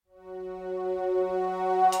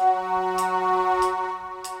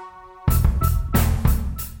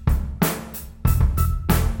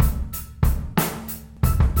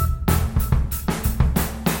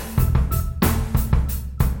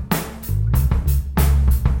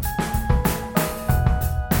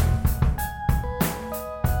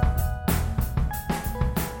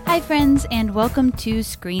Hi, friends, and welcome to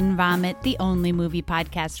Screen Vomit, the only movie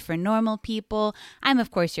podcast for normal people. I'm,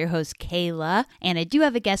 of course, your host, Kayla, and I do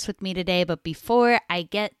have a guest with me today, but before I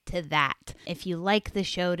get to that, if you like the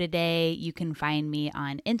show today, you can find me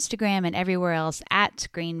on Instagram and everywhere else at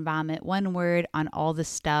Screen Vomit, one word on all the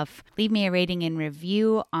stuff. Leave me a rating and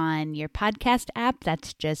review on your podcast app.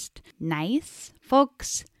 That's just nice.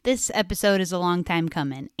 Folks, this episode is a long time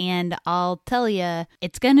coming, and I'll tell you,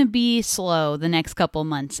 it's going to be slow the next couple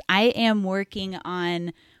months. I am working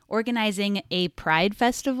on organizing a Pride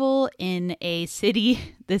Festival in a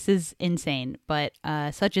city. This is insane, but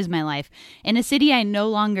such is my life. In a city I no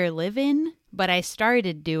longer live in, but I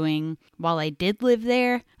started doing while I did live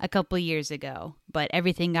there a couple years ago. But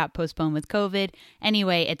everything got postponed with COVID.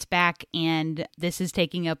 Anyway, it's back, and this is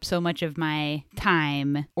taking up so much of my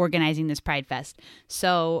time organizing this Pride Fest.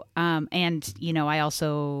 So, and, you know, I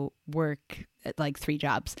also work at like 3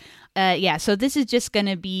 jobs. So this is just going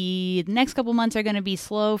to be, the next couple months are going to be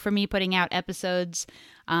slow for me putting out episodes.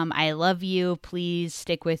 I love you. Please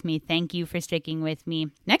stick with me. Thank you for sticking with me.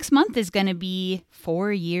 Next month is going to be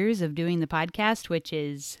 4 years of doing the podcast, which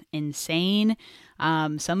is insane.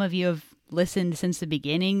 Some of you have listened since the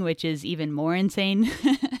beginning, which is even more insane.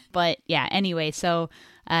 But yeah, anyway, so,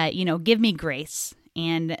 give me grace.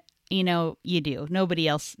 And you do.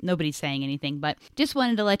 Nobody's saying anything, but just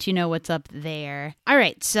wanted to let you know what's up there. All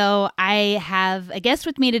right, so I have a guest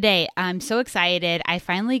with me today. I'm so excited. I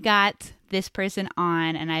finally got this person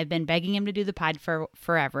on, and I've been begging him to do the pod for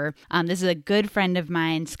forever. This is a good friend of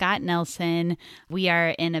mine, Scott Nelson. We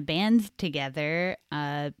are in a band together.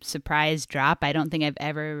 Surprise drop. I don't think I've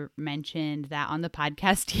ever mentioned that on the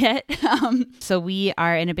podcast yet. So we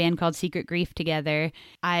are in a band called Secret Grief together.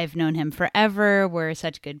 I've known him forever. We're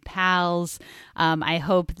such good pals. I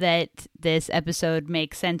hope that this episode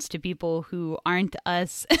makes sense to people who aren't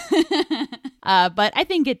us. But I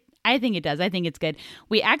think it does. I think it's good.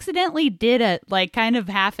 We accidentally did a kind of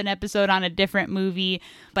half an episode on a different movie,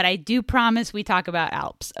 but I do promise we talk about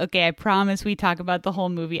Alps. Okay, I promise we talk about the whole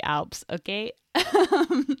movie Alps. Okay.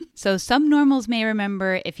 So some normals may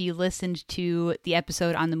remember, if you listened to the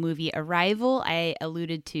episode on the movie Arrival, I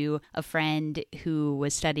alluded to a friend who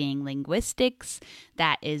was studying linguistics.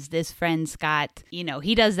 That is this friend, Scott.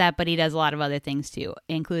 He does that, but he does a lot of other things too,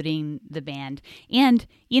 including the band. And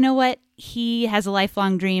you know what? He has a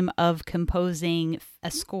lifelong dream of composing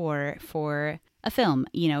a score for a film.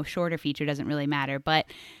 Short or feature, doesn't really matter. But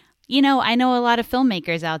I know a lot of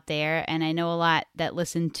filmmakers out there, and I know a lot that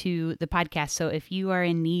listen to the podcast. So if you are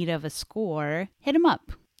in need of a score, hit them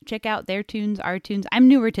up. Check out their tunes, our tunes. I'm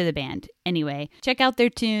newer to the band. Anyway, check out their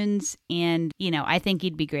tunes, and, I think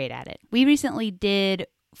you'd be great at it. We recently did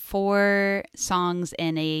 4 songs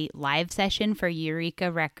in a live session for Eureka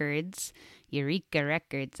Records. Eureka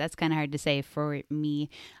Records, that's kind of hard to say for me.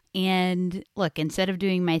 And look, instead of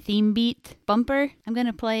doing my theme beat bumper, I'm going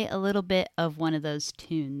to play a little bit of one of those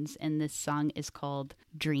tunes. And this song is called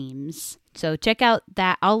Dreams. So check out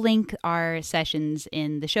that. I'll link our sessions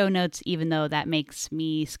in the show notes, even though that makes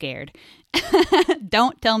me scared.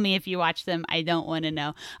 Don't tell me if you watch them. I don't want to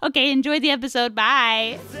know. Okay, enjoy the episode.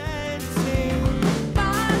 Bye.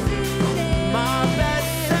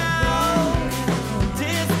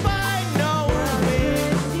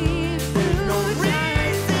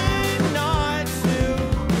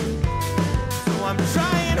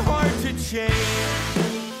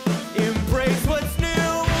 Embrace what's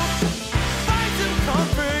new. Find some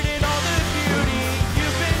comfort in all the beauty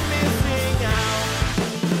you've been missing out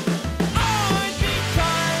on,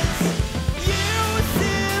 because you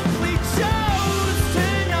simply chose to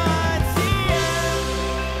not see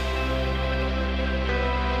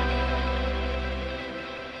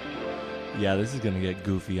it. Yeah, this is gonna get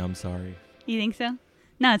goofy. I'm sorry. You think so?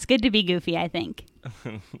 No, it's good to be goofy, I think.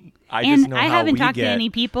 I haven't talked to any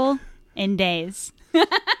people in days. What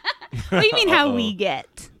do you mean how we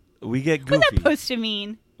get? We get goofy. What's that supposed to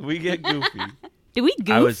mean? We get goofy. Do we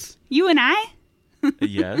goof? You and I?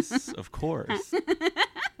 Yes, of course.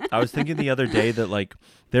 I was thinking the other day that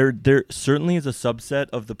there certainly is a subset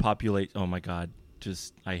of the population. Oh my God.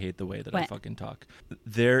 I hate the way that I fucking talk.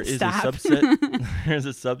 There's a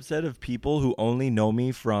subset of people who only know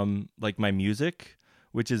me from my music,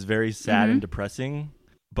 which is very sad and depressing.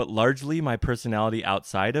 But largely my personality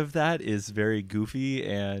outside of that is very goofy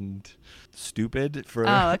and stupid.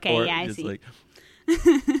 I see.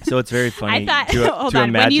 So it's very funny. I thought,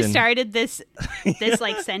 when you started this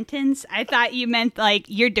sentence, I thought you meant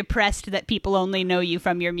you're depressed that people only know you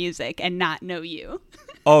from your music and not know you.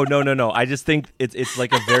 Oh, no. I just think it's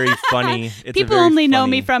like a very funny... People only know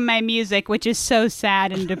me from my music, which is so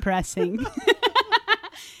sad and depressing.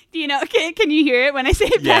 Do you know? Can you hear it when I say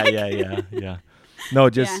it back? Yeah. No,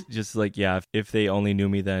 just like, if they only knew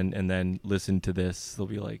me then and then listened to this, they'll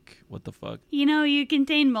be like, what the fuck? You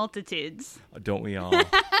contain multitudes. Don't we all?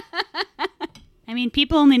 I mean,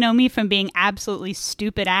 people only know me from being absolutely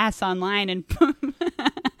stupid ass online and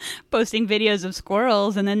posting videos of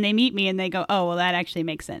squirrels, and then they meet me and they go, oh, well, that actually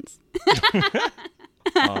makes sense.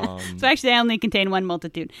 So actually, I only contain one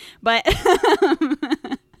multitude. But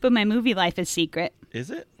but my movie life is secret.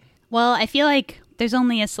 Is it? Well, I feel like there's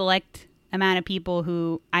only a select amount of people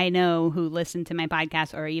who I know who listen to my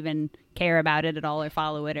podcast or even care about it at all or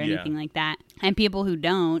follow it or anything like that. And people who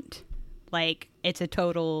don't, like, it's a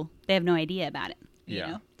total, they have no idea about it. You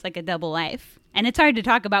know? It's like a double life. And it's hard to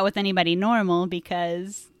talk about with anybody normal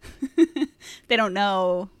because they don't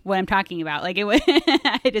know what I'm talking about. Like,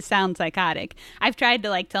 it just sounds psychotic. I've tried to,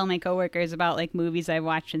 like, tell my coworkers about, like, movies I've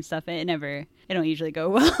watched and stuff. It don't usually go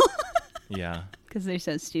well. Yeah. Because they're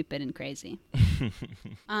so stupid and crazy.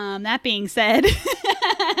 That being said.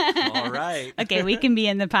 All right. Okay, we can be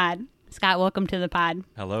in the pod. Scott, welcome to the pod.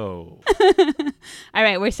 Hello. All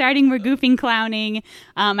right, we're starting. We're goofing, clowning.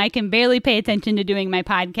 I can barely pay attention to doing my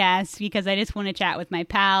podcast because I just want to chat with my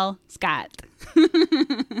pal, Scott,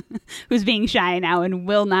 who's being shy now and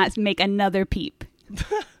will not make another peep.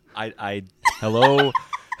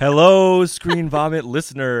 Hello, Screen Vomit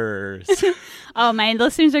listeners. Oh, my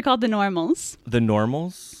listeners are called the Normals. The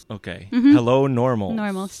Normals? Okay. Mm-hmm. Hello, Normals.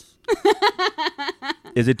 Normals.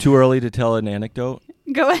 Is it too early to tell an anecdote?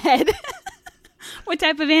 Go ahead. What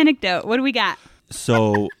type of anecdote? What do we got?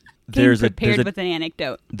 So with an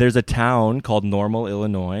anecdote. There's a town called Normal,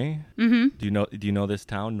 Illinois. Mm-hmm. Do you know this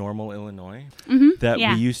town, Normal, Illinois? Mm-hmm. That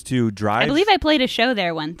we used to drive. I believe I played a show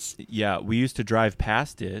there once. Yeah, we used to drive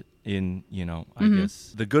past it in, I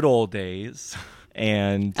guess, the good old days.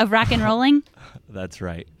 And of rock and rolling? That's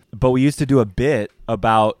right. But we used to do a bit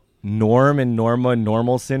about Norm and Norma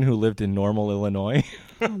Normalson who lived in Normal, Illinois.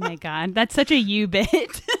 Oh my God, that's such a you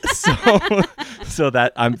bit. so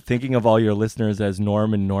that I'm thinking of all your listeners as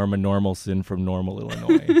Norm and Norma Normalson from Normal,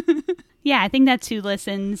 Illinois. Yeah, I think that's who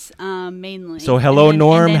listens mainly. So hello,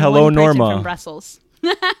 Norm. Hello, one person Norma. From Brussels.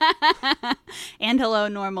 And hello,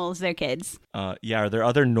 Normals, their kids. Yeah, are there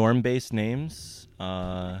other Norm-based names?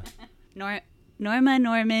 Norma,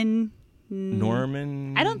 Norman.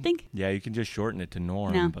 Norman? I don't think. Yeah, you can just shorten it to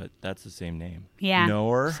Norm, but that's the same name. Yeah.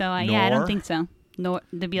 Nor? So, yeah, I don't think so.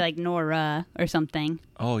 They'd be like Nora or something.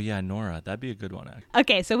 Oh, yeah, Nora. That'd be a good one, actually.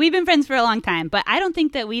 Okay, so we've been friends for a long time, but I don't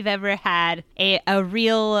think that we've ever had a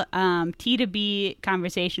real T to B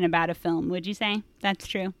conversation about a film. Would you say that's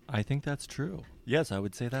true? I think that's true. Yes, I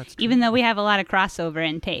would say that's true. Even though we have a lot of crossover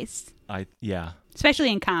in taste. Yeah.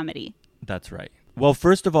 Especially in comedy. That's right. Well,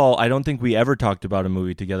 first of all, I don't think we ever talked about a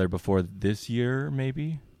movie together before this year,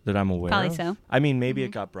 maybe, that I'm aware of. Probably so. I mean, maybe it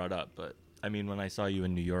got brought up, but I mean, when I saw you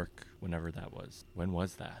in New York, whenever that was. When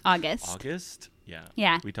was that? August? Yeah.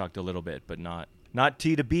 Yeah. We talked a little bit, but not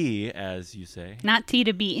T to B, as you say. Not T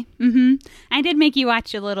to B. Mm-hmm. I did make you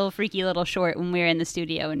watch a little freaky little short when we were in the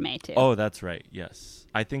studio in May, too. Oh, that's right. Yes.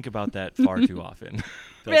 I think about that far too often.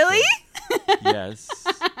 Really? Right. Yes.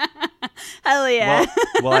 Hell yeah.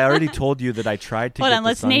 Well, I already told you that I tried to Hold get on, the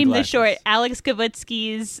let's sunglasses. name the short. Alex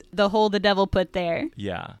Kavutsky's The Hole the Devil Put There.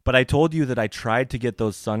 Yeah. But I told you that I tried to get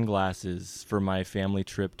those sunglasses for my family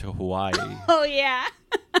trip to Hawaii. Oh, yeah.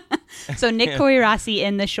 So Nick Koirasi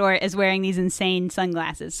in the short is wearing these insane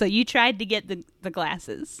sunglasses. So you tried to get the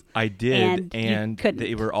glasses. I did, and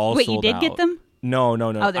they were all sold out. Wait, you did get them? No.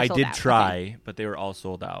 Oh, I did out. try, okay. But they were all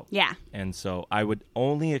sold out. Yeah. And so I would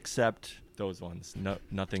only accept those ones,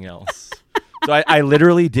 nothing else. So I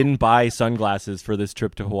literally didn't buy sunglasses for this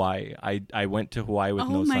trip to Hawaii. I went to Hawaii with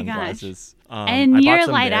no sunglasses. And you're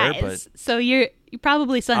light eyes, so you're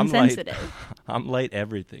probably sun sensitive. I'm light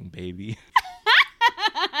everything, baby.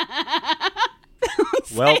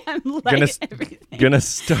 Well, gonna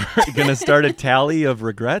start a tally of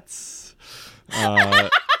regrets.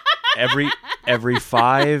 Every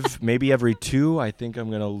 5, maybe every 2, I think I'm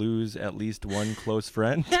gonna lose at least one close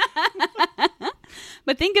friend.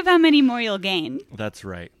 But think of how many more you'll gain. That's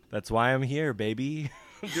right. That's why I'm here, baby.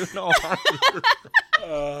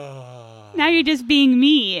 Now you're just being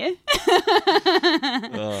me.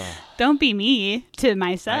 Don't be me to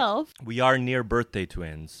myself. We are near birthday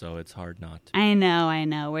twins, so it's hard not to. I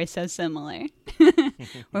know. We're so similar.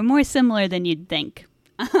 We're more similar than you'd think.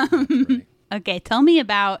 Right. Okay, tell me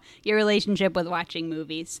about your relationship with watching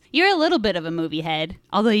movies. You're a little bit of a movie head,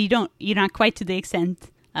 although you're not quite to the extent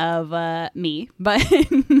of me, but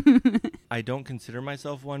I don't consider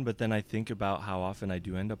myself one, but then I think about how often I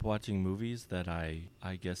do end up watching movies that I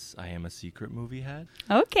guess I am a secret movie head.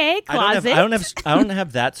 Okay, closet. I don't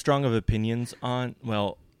have that strong of opinions on,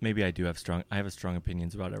 well, maybe I have strong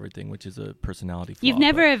opinions about everything, which is a personality flaw. You've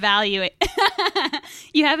never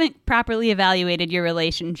you haven't properly evaluated your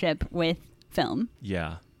relationship with film.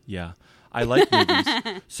 Yeah. I like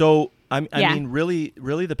movies. So I mean, really,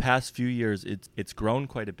 the past few years, it's grown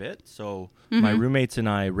quite a bit. So my roommates and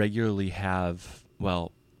I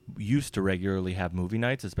used to regularly have movie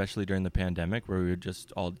nights, especially during the pandemic, where we would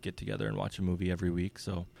just all get together and watch a movie every week.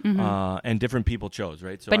 So and different people chose,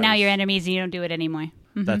 right? So but now you're enemies and you don't do it anymore.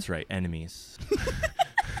 Mm-hmm. That's right, enemies.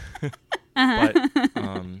 But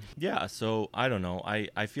yeah, so I don't know.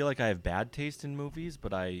 I feel like I have bad taste in movies,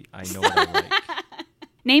 but I know what I like.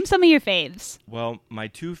 Name some of your faves. Well, my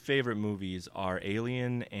two favorite movies are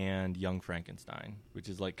Alien and Young Frankenstein, which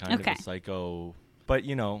is like kind of a psycho, but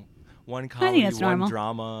one comedy, one normal.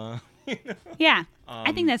 Drama. Yeah,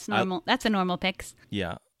 I think that's normal. That's a normal picks.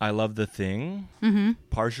 Yeah, I love The Thing,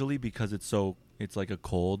 partially because it's like a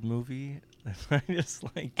cold movie. I just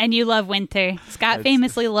like. And you love winter. Scott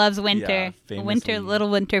famously loves winter. Yeah,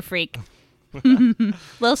 Little winter freak.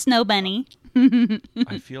 Little snow bunny.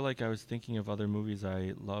 I feel like I was thinking of other movies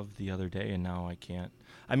I loved the other day, and now I can't.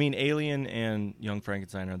 I mean, Alien and Young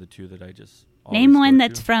Frankenstein are the two that I just name one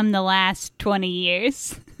that's from the last 20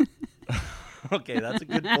 years. Okay, that's a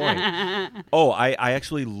good point. Oh, I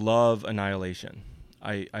actually love Annihilation.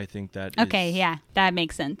 I think that okay, yeah, that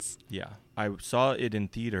makes sense. Yeah, I saw it in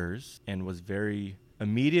theaters and was very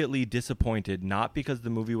immediately disappointed, not because the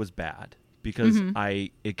movie was bad, because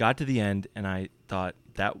it got to the end and I thought,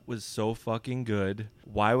 that was so fucking good.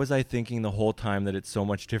 Why was I thinking the whole time that it's so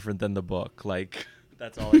much different than the book? Like,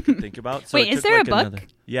 that's all I could think about. So wait, is there a book?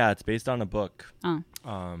 Yeah, it's based on a book. Oh.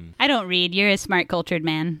 I don't read. You're a smart, cultured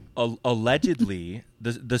man. Allegedly,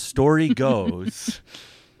 the story goes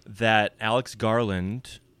that Alex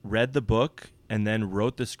Garland read the book and then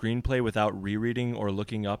wrote the screenplay without rereading or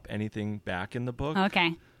looking up anything back in the book.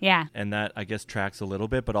 Okay. Yeah. And that, I guess, tracks a little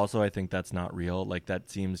bit, but also I think that's not real. Like, that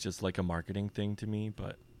seems just like a marketing thing to me,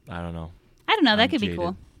 but I don't know. That could be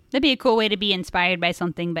cool. That'd be a cool way to be inspired by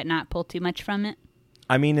something but not pull too much from it.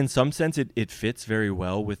 I mean, in some sense, it fits very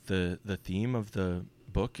well with the theme of the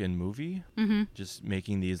book and movie. Mm-hmm. Just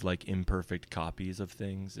making these, like, imperfect copies of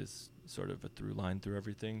things is sort of a through line through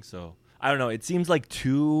everything. So, I don't know. It seems like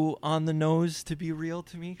too on the nose to be real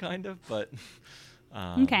to me, kind of, but...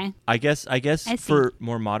 okay. I guess for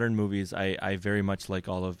more modern movies, I very much like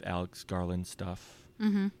all of Alex Garland's stuff.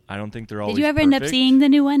 Mm-hmm. I don't think they're always Did you ever perfect. end up seeing the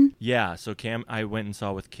new one? Yeah, so I went and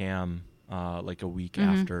saw with Cam like a week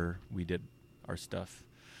after we did our stuff.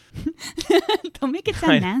 Don't make it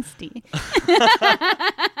sound nasty.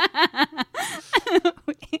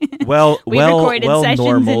 we recorded sessions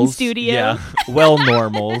normals. in studio. Yeah,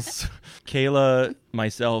 normals. Kayla,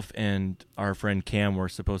 myself, and our friend Cam were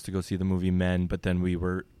supposed to go see the movie Men, but then we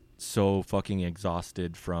were so fucking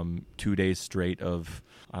exhausted from 2 days straight of,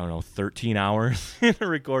 13 hours in a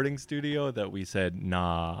recording studio that we said,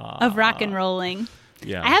 nah. Of rock and rolling.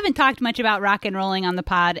 Yeah. I haven't talked much about rock and rolling on the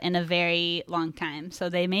pod in a very long time, so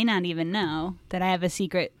they may not even know that I have a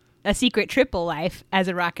secret triple life as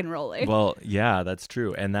a rock and roller. Well, yeah, that's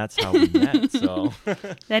true, and that's how we met, so.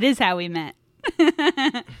 That is how we met.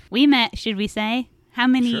 We met, should we say? How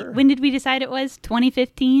many? Sure. When did we decide it was?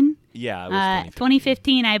 2015? Yeah, it was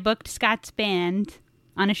 2015. I booked Scott's band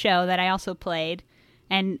on a show that I also played.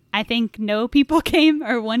 And I think no people came,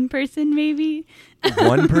 or one person maybe.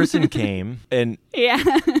 One person came, and yeah.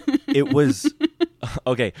 It was...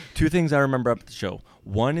 Okay, two things I remember about the show.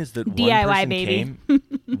 One is that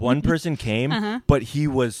one person came, but he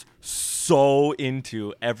was so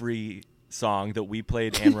into every song that we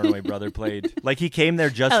played and Runaway Brother played. Like, he came there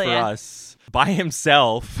just for us by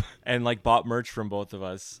himself and like bought merch from both of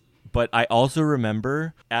us. But I also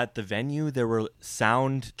remember at the venue there were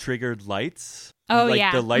sound triggered lights. Oh, like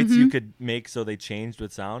yeah. the lights you could make so they changed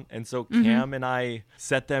with sound. And so Cam and I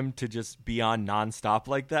set them to just be on nonstop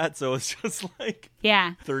like that. So it's just like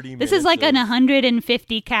 30 minutes. This is like an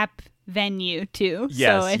 150 cap venue too.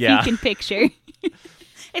 Yes, so if you can picture.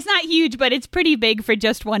 It's not huge, but it's pretty big for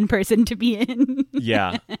just one person to be in.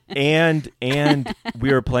 Yeah. And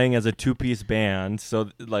we were playing as a two-piece band, so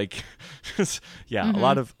like a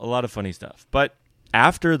lot of funny stuff. But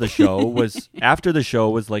after the show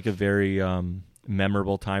was like a very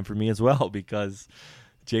memorable time for me as well, because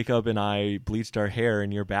Jacob and I bleached our hair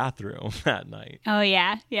in your bathroom that night. Oh,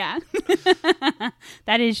 yeah. Yeah.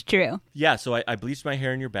 That is true. Yeah, so I bleached my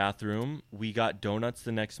hair in your bathroom. We got donuts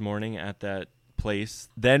the next morning at that place.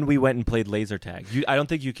 Then we went and played laser tag. I don't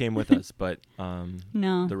think you came with us, but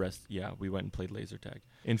No. the rest, yeah, we went and played laser tag.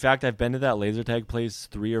 In fact, I've been to that laser tag place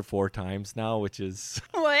 3 or 4 times now, which is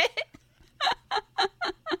What?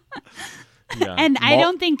 yeah. And I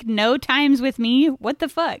don't think no times with me. What the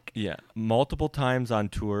fuck? Yeah, multiple times on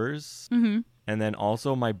tours. Mm-hmm. And then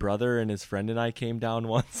also my brother and his friend and I came down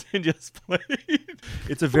once and just played.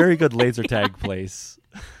 It's a very good laser tag place.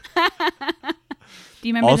 Do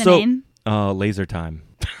you remember Also, the name? Laser Time.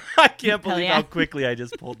 I can't believe yeah. how quickly I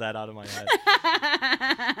just pulled that out of my head.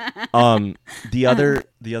 The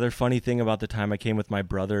other funny thing about the time I came with my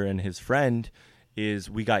brother and his friend is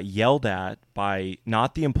we got yelled at by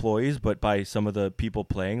not the employees, but by some of the people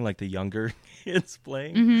playing, like the younger kids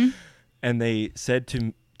playing. Mm-hmm. And they said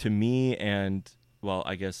to me and, well,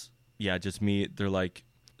 I guess, yeah, just me, they're like,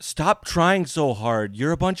 stop trying so hard.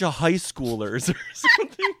 You're a bunch of high schoolers or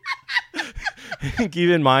something. Keep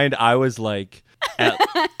in mind, I was like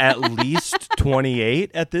at least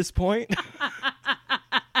 28 at this point.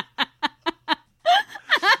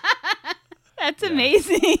 That's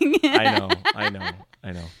amazing. I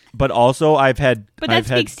know. But also, But that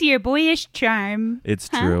speaks to your boyish charm. It's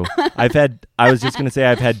true. I was just going to say,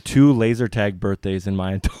 I've had 2 laser tag birthdays in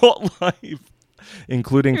my adult life,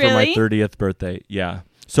 including for my 30th birthday. Yeah.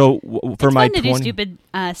 So for it's my fun to do stupid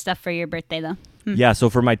stuff for your birthday, though. Yeah. So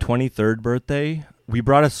for my 23rd birthday, we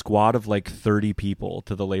brought a squad of like 30 people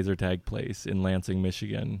to the laser tag place in Lansing,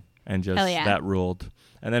 Michigan. And just that ruled.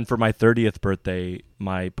 And then for my 30th birthday,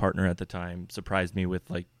 my partner at the time surprised me with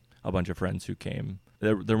like a bunch of friends who came.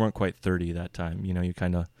 There weren't quite 30 that time. You know, you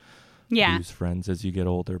kind of lose friends as you get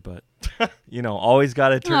older, but you know, always got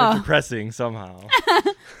to turn it depressing somehow.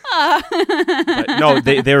 But no,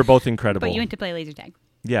 they were both incredible. But you went to play laser tag.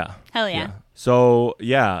 Yeah. Hell yeah. So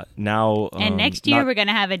yeah, now. And next year we're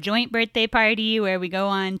gonna have a joint birthday party where we go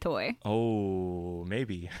on tour. Oh,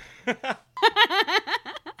 maybe.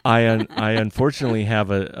 I unfortunately have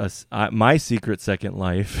my secret second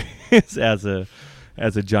life is as a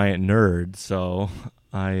giant nerd, so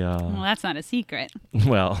well, that's not a secret.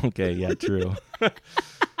 Well, okay, yeah, true.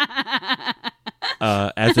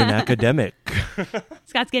 As an academic.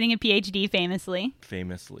 Scott's getting a PhD famously.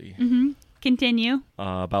 Mm-hmm. Continue.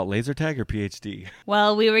 About laser tag or PhD?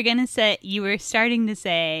 Well, you were starting to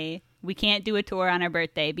say we can't do a tour on our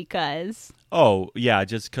birthday because. Oh yeah,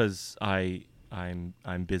 just because I'm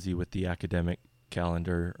busy with the academic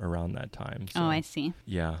calendar around that time. So, oh, I see.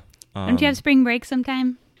 Yeah. Don't you have spring break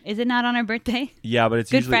sometime? Is it not on our birthday? Yeah, but it's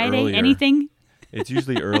Good usually Friday, earlier. anything? It's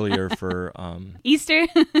usually earlier for Easter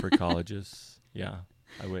for colleges. Yeah,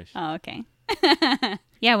 I wish. Oh, okay.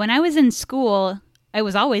 Yeah, when I was in school, I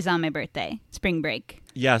was always on my birthday, spring break.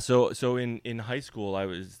 Yeah, so in high school I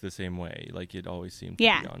was the same way. Like it always seemed to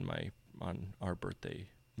be on our birthday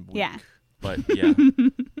week. Yeah. But yeah.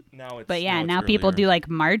 now people do like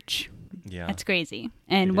March. Yeah. That's crazy.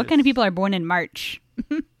 And what kind of people are born in March?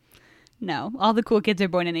 No, all the cool kids are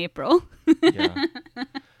born in April. Yeah.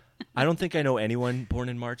 I don't think I know anyone born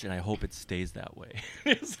in March, and I hope it stays that way.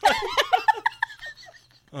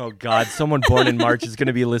 Oh, God, someone born in March is going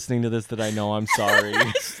to be listening to this that I know. I'm sorry.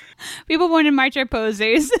 People born in March are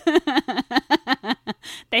posers.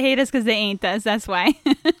 They hate us because they ain't us. That's why.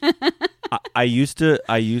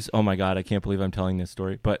 Oh, my God, I can't believe I'm telling this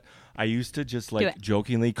story. But I used to just like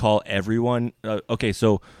jokingly call everyone. Okay,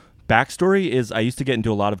 so backstory is I used to get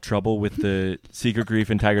into a lot of trouble with the Secret Grief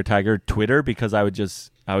and Tiger Twitter because I would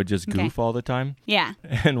just goof all the time. Yeah.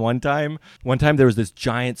 And one time there was this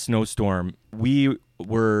giant snowstorm. We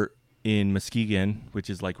were in Muskegon, which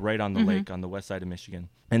is like right on the lake on the west side of Michigan.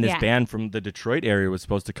 And this band from the Detroit area was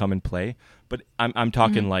supposed to come and play, but I'm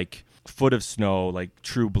talking like foot of snow, like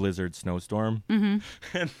true blizzard snowstorm.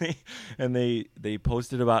 Mm-hmm. And they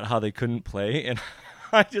posted about how they couldn't play, and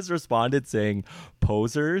I just responded saying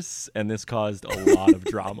posers, and this caused a lot of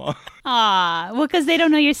drama. Aw, well, because they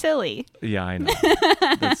don't know you're silly. Yeah, I know.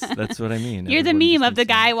 That's what I mean. You're the meme of the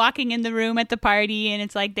guy walking in the room at the party, and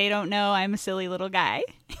it's like they don't know I'm a silly little guy.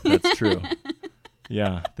 That's true.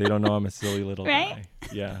 Yeah, they don't know I'm a silly little guy.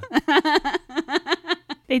 Yeah.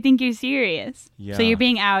 They think you're serious. Yeah. So you're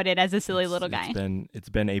being outed as a silly little guy. It's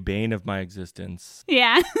been a bane of my existence.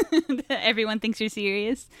 Yeah. Everyone thinks you're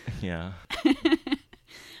serious. Yeah.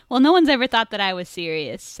 Well, no one's ever thought that I was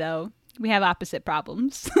serious, so we have opposite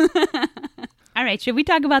problems. All right, should we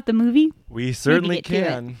talk about the movie? We certainly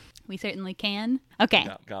can. We certainly can. Okay.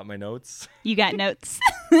 Got my notes. You got notes.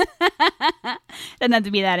 Doesn't have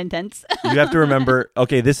to be that intense. You have to remember,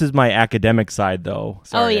 okay, this is my academic side, though.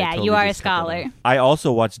 Sorry, yeah, you are a scholar. I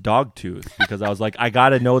also watched Dogtooth because I was like, I got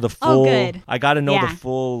to know the full good. I got to know the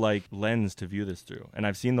full like lens to view this through. And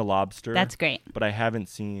I've seen The Lobster. That's great. But I haven't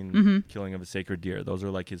seen Killing of a Sacred Deer. Those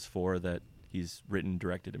are like his 4 that he's written,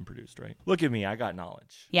 directed, and produced, right? Look at me, I got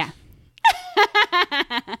knowledge. Yeah.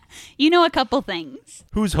 You know a couple things.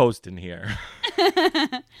 Who's hosting here?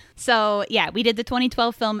 So, yeah, we did the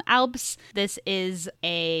 2012 film Alps. This is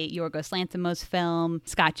a Yorgos Lanthimos film.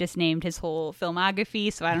 Scott just named his whole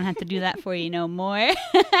filmography, so I don't have to do that for you no more.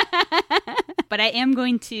 But I am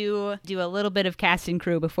going to do a little bit of cast and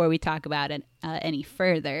crew before we talk about it any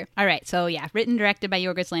further. All right, so yeah, written, directed by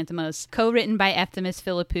Yorgos Lanthimos, co-written by Efthemis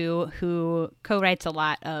Philippou, who co-writes a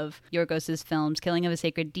lot of Yorgos's films, Killing of a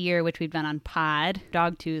Sacred Deer, which we've done on Pod,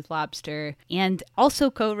 Dogtooth, Lobster, and also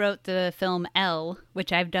co-wrote the film Elle,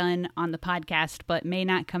 which I've done on the podcast, but may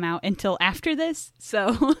not come out until after this.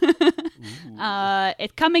 So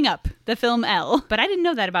it's coming up, the film Elle. But I didn't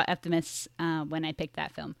know that about Efthemis when I picked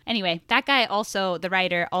that film. Anyway, that guy also, the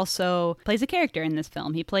writer, also plays a character in this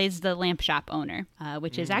film. He plays the lamp shop owner,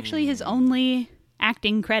 which is actually his only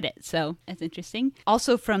acting credit, so that's interesting.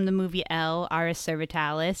 Also from the movie Elle, Aris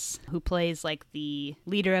Servitalis, who plays like the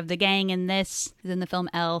leader of the gang in this, is in the film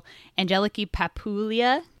Elle. Angeliki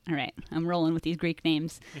Papoulia, all right, I'm rolling with these Greek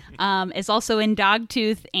names, is also in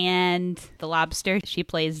Dogtooth and The Lobster. She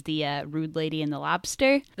plays the rude lady in The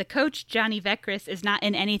Lobster. The coach, Johnny Vekris, is not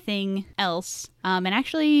in anything else, and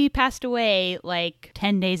actually passed away like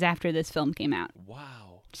 10 days after this film came out. Wow.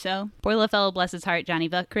 So, poor little fellow, bless his heart, Johnny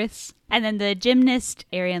Vekris. And then the gymnast,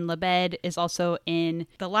 Ariane Lebed, is also in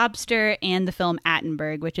The Lobster and the film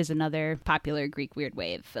Attenberg, which is another popular Greek Weird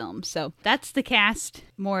Wave film. So that's the cast,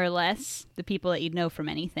 more or less, the people that you'd know from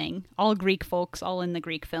anything. All Greek folks, all in the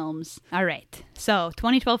Greek films. All right, so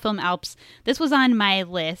 2012 film Alps. This was on my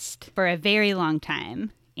list for a very long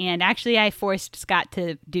time. And actually, I forced Scott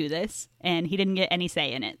to do this, and he didn't get any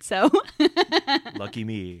say in it. So, lucky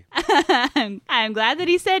me. I'm glad that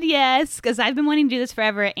he said yes, because I've been wanting to do this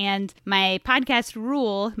forever. And my podcast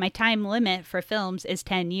rule, my time limit for films is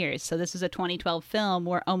 10 years. So this is a 2012 film.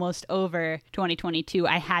 We're almost over 2022.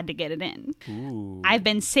 I had to get it in. Ooh. I've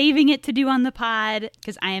been saving it to do on the pod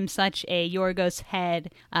because I am such a Yorgos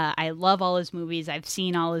head. I love all his movies. I've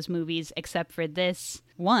seen all his movies except for this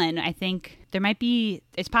one. I think there might be,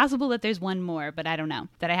 it's possible that there's one more, but I don't know,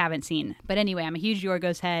 that I haven't seen. But anyway, I'm a huge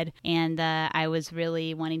Yorgos head, and I was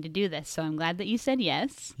really wanting to do this, so I'm glad that you said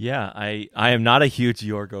yes. Yeah, I am not a huge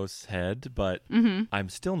Yorgos head, but I'm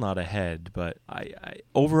still not a head, but I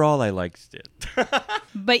overall I liked it.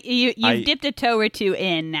 But you've dipped a toe or two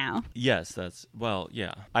in now. Yes,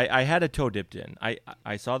 yeah. I had a toe dipped in.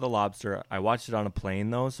 I saw The Lobster. I watched it on a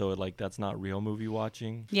plane, though, so that's not real movie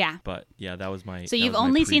watching. Yeah. But yeah, that was my... So you've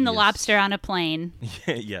only seen The Lobster on a plane.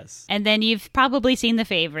 Yes. And then you've probably seen The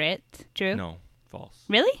Favorite. True? No, false.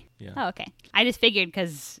 Really? Yeah. Oh, okay. I just figured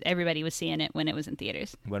because everybody was seeing it when it was in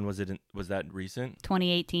theaters. When was it? Was that recent?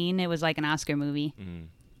 2018. It was like an Oscar movie.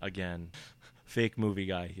 Again, fake movie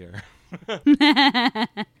guy here.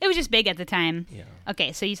 It was just big at the time. Yeah.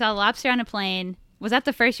 Okay, so you saw Lobster on a plane. Was that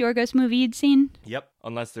the first Yorgos movie you'd seen? Yep.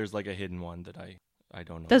 Unless there's like a hidden one that I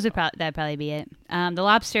don't know. That'd probably be it. The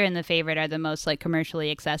Lobster and The Favorite are the most like commercially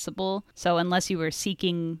accessible. So unless you were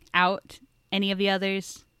seeking out any of the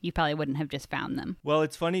others, you probably wouldn't have just found them. Well,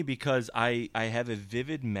 it's funny because I have a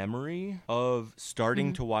vivid memory of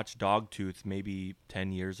starting to watch Dogtooth maybe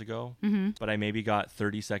 10 years ago, but I maybe got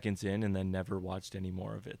 30 seconds in and then never watched any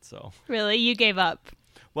more of it. So really, you gave up?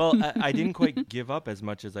 Well, I didn't quite give up as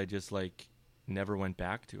much as I just like never went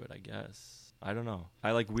back to it, I guess. I don't know.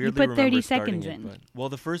 I like weirdly remember 30 starting seconds it, in. But, well,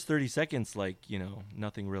 the first 30 seconds, like,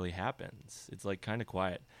 nothing really happens. It's like kind of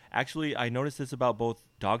quiet. Actually, I noticed this about both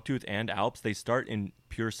Dogtooth and Alps. They start in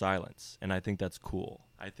pure silence, and I think that's cool.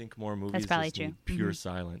 I think more movies just need pure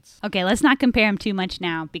silence. Okay, let's not compare them too much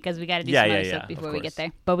now because we got to do some other stuff before we get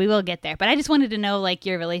there. But we will get there. But I just wanted to know, like,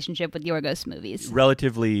 your relationship with Yorgos movies.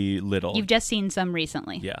 Relatively little. You've just seen some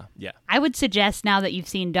recently. Yeah. I would suggest now that you've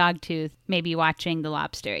seen Dogtooth, maybe watching The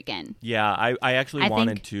Lobster again. Yeah, I actually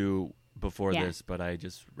wanted to before this, but I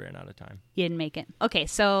just ran out of time. You didn't make it. Okay,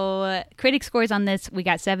 so critic scores on this, we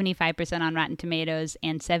got 75% on Rotten Tomatoes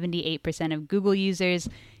and 78% of Google users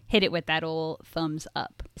hit it with that old thumbs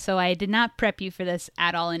up. So I did not prep you for this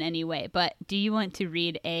at all in any way, but do you want to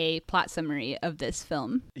read a plot summary of this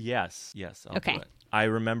film? Yes, I'll do it. I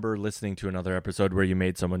remember listening to another episode where you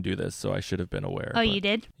made someone do this, so I should have been aware. Oh, you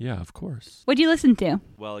did? Yeah, of course. What'd you listen to?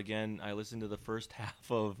 Well, again, I listened to the first half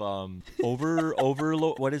of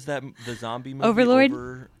Overlord. What is that? The zombie movie?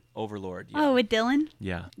 Overlord? Overlord. Yeah. Oh, with Dylan?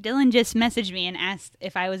 Yeah. Dylan just messaged me and asked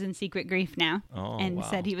if I was in Secret Grief now. Oh, and wow.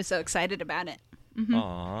 said he was so excited about it.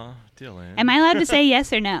 Aw, Dylan. Am I allowed to say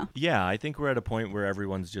yes or no? Yeah, I think we're at a point where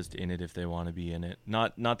everyone's just in it if they want to be in it.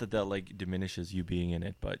 Not that like diminishes you being in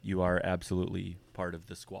it, but you are absolutely part of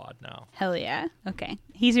the squad now. Hell yeah. Okay.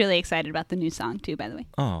 He's really excited about the new song too, by the way.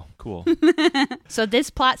 Oh, cool. So this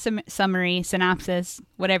plot summary, synopsis,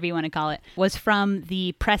 whatever you want to call it, was from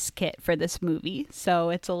the press kit for this movie. So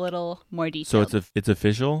it's a little more detailed. So it's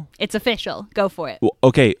official? It's official. Go for it. Well,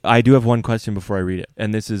 okay, I do have one question before I read it.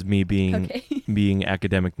 And this is me being Okay. being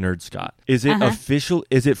academic nerd Scott. Is it official?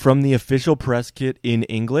 Is it from the official press kit in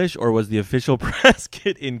English, or was the official press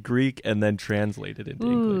kit in Greek and then translated into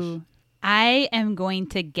English? I am going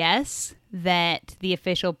to guess that the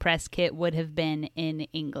official press kit would have been in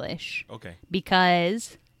English. Okay.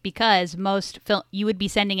 Because most you would be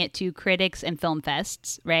sending it to critics and film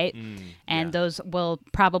fests, right? And those will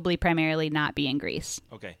probably primarily not be in Greece.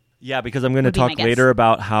 Okay. Yeah, because I'm going to Would be my talk guess. later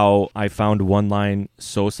about how I found one line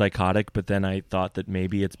so psychotic, but then I thought that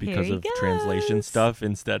maybe it's because Here he of translation goes. stuff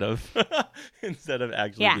instead of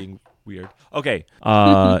actually Yeah. being weird. Okay.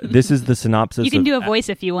 This is the synopsis. You can of do a voice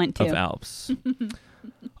if you want of to. Alps.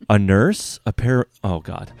 A nurse, a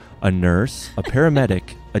paramedic,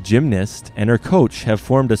 a gymnast, and her coach have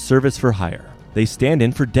formed a service for hire. They stand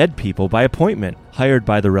in for dead people by appointment, hired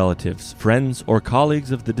by the relatives, friends, or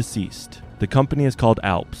colleagues of the deceased. The company is called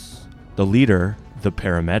Alps. The leader, the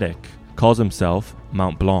paramedic, calls himself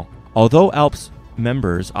Mont Blanc. Although Alps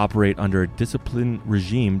members operate under a discipline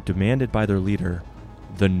regime demanded by their leader,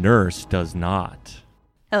 the nurse does not.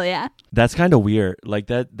 Hell yeah. That's kind of weird. Like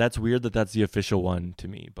that's weird that that's the official one to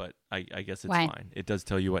me, but I guess it's Why? fine. It does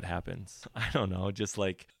tell you what happens. I don't know, just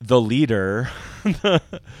like the leader.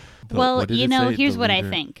 Well, what did it say? here's The what I leader-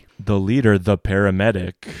 think. The leader, the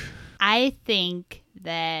paramedic. I think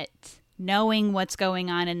that knowing what's going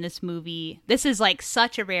on in this movie, this is like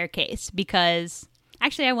such a rare case because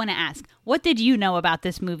actually I want to ask, what did you know about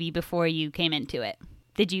this movie before you came into it?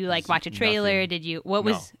 Did you like watch a trailer? Nothing. What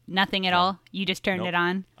was nothing at all? You just turned it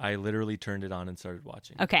on? I literally turned it on and started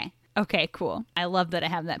watching. Okay, cool. I love that I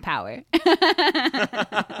have that power.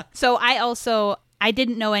 So I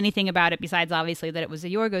didn't know anything about it besides obviously that it was a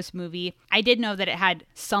Yorgos movie. I did know that it had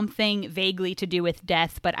something vaguely to do with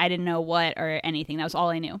death, but I didn't know what or anything. That was all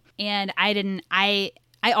I knew. And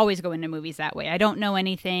I always go into movies that way. I don't know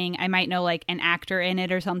anything. I might know like an actor in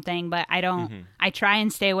it or something, but I don't. I try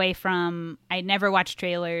and stay away from. I never watch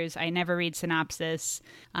trailers. I never read synopsis.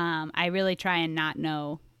 I really try and not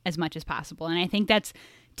know as much as possible. And I think that's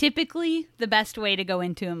typically the best way to go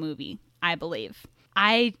into a movie, I believe.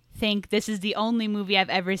 I think this is the only movie I've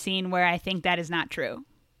ever seen where I think that is not true.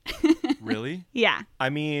 Really? Yeah. I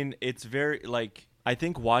mean, it's very like I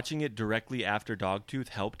think watching it directly after Dogtooth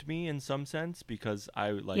helped me in some sense because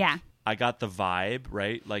I got the vibe,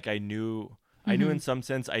 right? Like I knew in some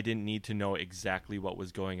sense I didn't need to know exactly what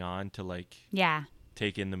was going on to like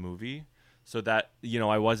take in the movie. So that,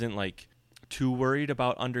 I wasn't like too worried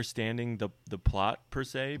about understanding the plot per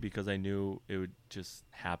se because I knew it would just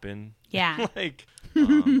happen. Yeah. Like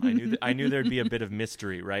I knew there'd be a bit of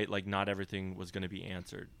mystery, right? Like not everything was going to be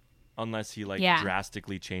answered. Unless he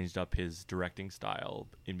drastically changed up his directing style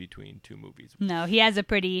in between two movies. No, he has a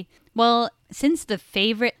pretty since the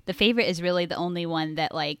favorite is really the only one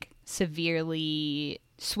that like severely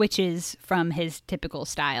switches from his typical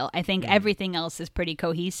style. I think everything else is pretty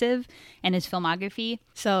cohesive in his filmography.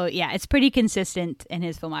 So yeah, it's pretty consistent in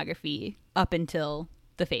his filmography up until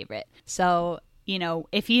the favorite. So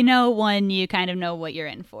if you know one, you kind of know what you're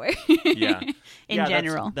in for. Yeah. In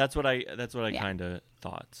general. That's what I kind of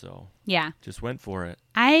thought. So yeah, just went for it.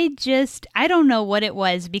 I don't know what it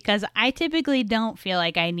was because I typically don't feel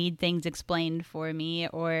like I need things explained for me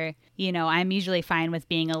or, I'm usually fine with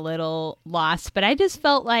being a little lost, but I just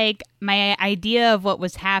felt like my idea of what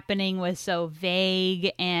was happening was so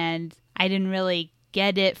vague and I didn't really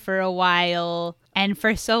get it for a while and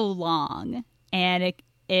for so long. And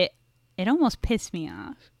it almost pissed me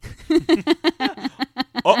off.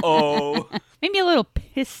 Uh-oh. Maybe a little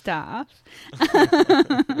pissed off.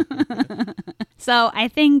 So I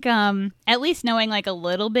think at least knowing like a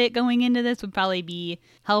little bit going into this would probably be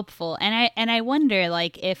helpful. And I wonder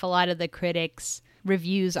like if a lot of the critics'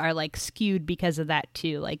 reviews are like skewed because of that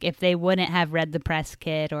too. Like if they wouldn't have read the press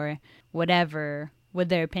kit or whatever, would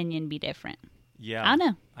their opinion be different? Yeah. I don't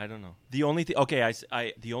know. I don't know. The only thing, okay,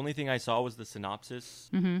 the only thing I saw was the synopsis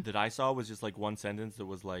that I saw was just like one sentence that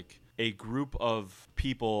was like a group of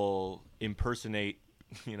people impersonate,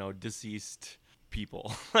 deceased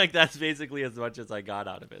people. Like that's basically as much as I got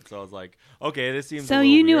out of it. So I was like, okay, this seems. So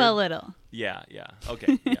you knew weird. a little. Yeah.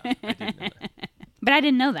 Okay. Yeah, I didn't know that. But I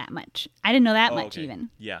didn't know that much. I didn't know that much even.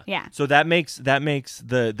 Yeah. Yeah. So that makes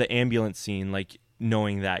the ambulance scene, like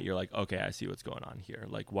knowing that, you're like, okay, I see what's going on here.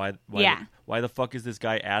 Like why the fuck is this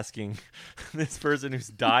guy asking this person who's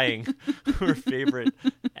dying who her favorite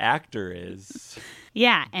actor is?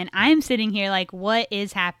 Yeah, and I'm sitting here like, what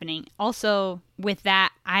is happening? Also, with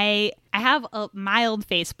that, I have a mild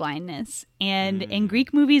face blindness, and in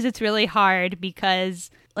Greek movies, it's really hard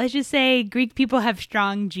because let's just say Greek people have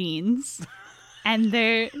strong genes, and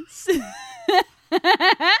they're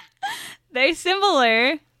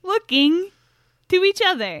similar looking to each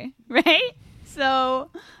other, right? So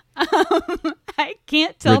I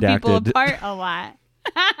can't tell people Redacted. apart a lot.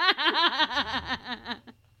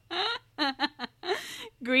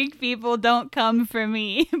 Greek people don't come for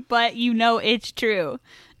me, but it's true.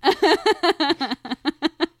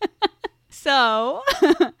 So,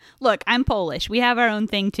 look, I'm Polish. We have our own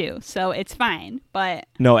thing too, so it's fine. But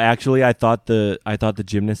no, actually, I thought the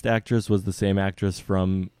gymnast actress was the same actress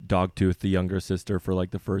from Dogtooth, the younger sister, for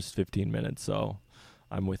like the first 15 minutes. So,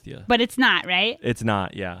 I'm with you. But it's not, right? It's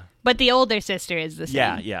not, yeah. But the older sister is the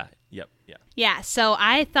same. Yeah. Yeah, so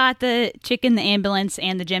I thought the chick in the ambulance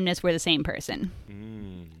and the gymnast were the same person.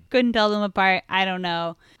 Couldn't tell them apart. I don't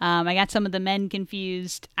know. I got some of the men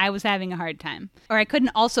confused. I was having a hard time. Or I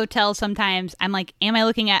couldn't also tell sometimes. I'm like, am I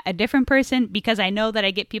looking at a different person? Because I know that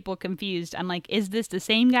I get people confused. I'm like, is this the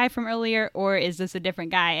same guy from earlier or is this a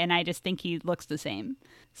different guy? And I just think he looks the same.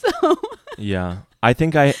 So yeah, I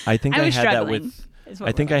think I had that struggling, with.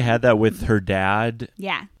 I think I had that with her dad.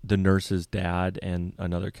 Yeah. The nurse's dad and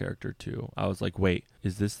another character too. I was like, wait,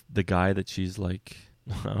 is this the guy that she's like,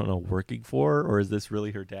 I don't know, working for, or is this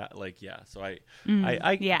really her dad? Like, yeah. So I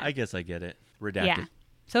guess I get it. Redacted. Yeah.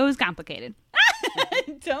 So it was complicated.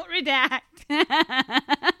 Don't redact.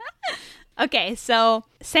 Okay, so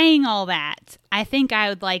saying all that, I think I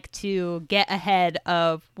would like to get ahead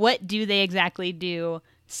of what do they exactly do,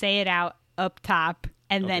 say it out up top,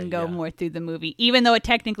 and then go more through the movie, even though it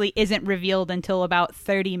technically isn't revealed until about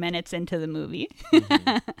 30 minutes into the movie.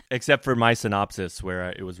 Except for my synopsis where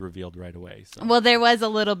it was revealed right away. So. Well, there was a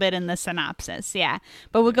little bit in the synopsis, yeah.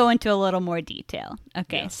 But we'll go into a little more detail.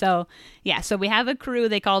 Okay, so we have a crew.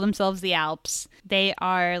 They call themselves the Alps. They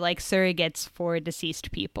are like surrogates for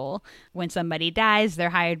deceased people. When somebody dies, they're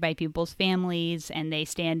hired by people's families, and they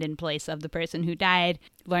stand in place of the person who died,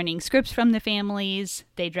 learning scripts from the families.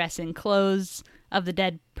 They dress in clothes of the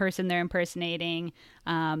dead person they're impersonating.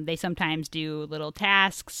 They sometimes do little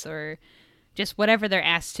tasks or just whatever they're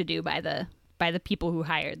asked to do by the people who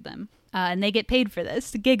hired them. And they get paid for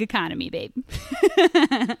this. The gig economy, babe.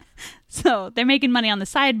 So they're making money on the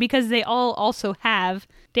side because they all also have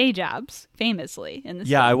day jobs, famously, in this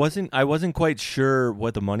film. I wasn't quite sure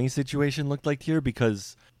what the money situation looked like here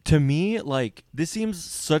because to me, like, this seems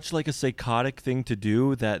such like a psychotic thing to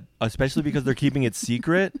do that, especially because they're keeping it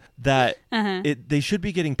secret, that they should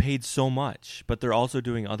be getting paid so much, but they're also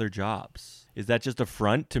doing other jobs. Is that just a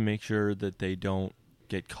front to make sure that they don't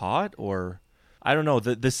get caught? Or I don't know.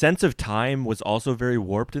 The sense of time was also very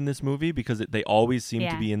warped in this movie because they always seem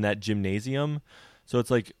to be in that gymnasium. So it's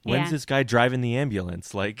like, when's this guy driving the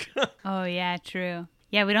ambulance? Like, oh, yeah, true.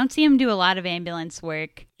 Yeah, we don't see him do a lot of ambulance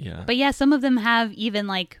work. Yeah. But yeah, some of them have even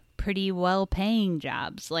like pretty well-paying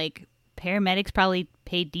jobs. Like paramedics probably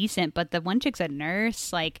pay decent, but the one chick's a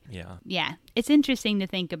nurse. Like, yeah, it's interesting to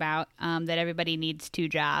think about that everybody needs two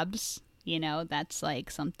jobs. You know, that's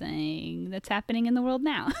like something that's happening in the world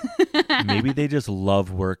now. Maybe they just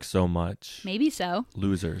love work so much. Maybe so.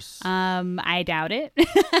 Losers. I doubt it.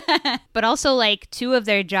 But also, like, two of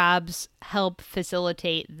their jobs help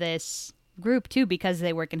facilitate this group too because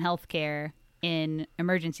they work in healthcare in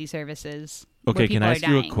emergency services. Okay, can I ask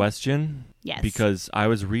you a question? Yes. Because I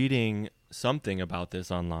was reading something about this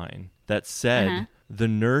online that said the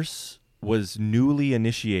nurse was newly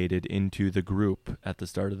initiated into the group at the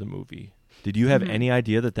start of the movie. Did you have any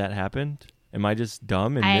idea that happened? Am I just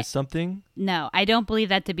dumb and missed something? No, I don't believe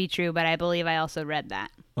that to be true, but I believe I also read that.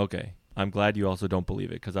 Okay. I'm glad you also don't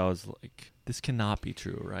believe it because I was like, this cannot be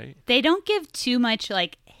true, right? They don't give too much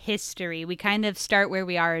like history. We kind of start where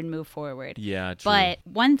we are and move forward. Yeah, true. But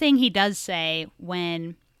one thing he does say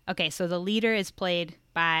so the leader is played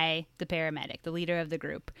by the paramedic, the leader of the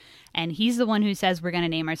group. And he's the one who says we're going to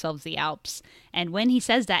name ourselves the Alps. And when he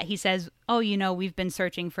says that, he says, oh, we've been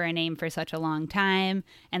searching for a name for such a long time,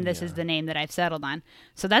 and this is the name that I've settled on.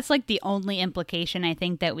 So that's like the only implication I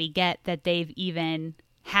think that we get that they've even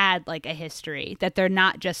had like a history, that they're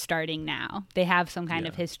not just starting now. They have some kind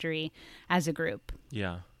of history as a group.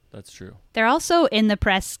 Yeah, that's true. There also in the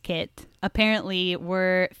press kit apparently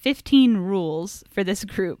were 15 rules for this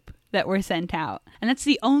group that were sent out. And that's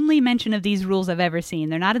the only mention of these rules I've ever seen.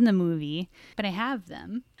 They're not in the movie, but I have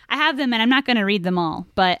them. And I'm not going to read them all,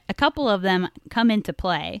 but a couple of them come into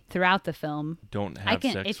play throughout the film. Don't have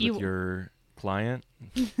sex with your client.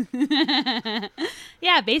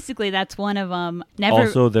 Yeah, basically that's one of them. Never.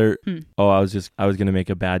 Also, I was going to make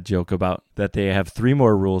a bad joke about that they have 3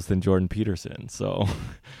 more rules than Jordan Peterson. So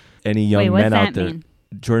any young men out there,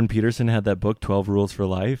 Jordan Peterson had that book 12 Rules for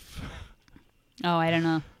Life. Oh, I don't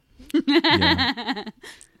know. Yeah.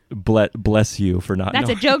 Bless you for not That's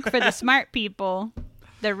knowing. a joke for the smart people,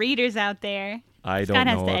 the readers out there. I Scott don't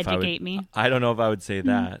know has to if educate me. I don't know if I would say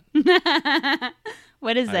that.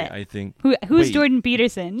 What is it? I think. Who's Jordan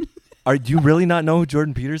Peterson? Do you really not know who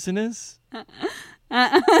Jordan Peterson is?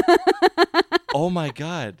 Oh my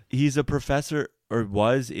God. He's a professor, or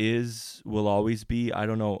will always be, I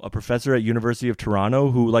don't know, a professor at University of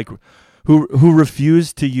Toronto who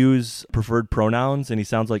refused to use preferred pronouns, and he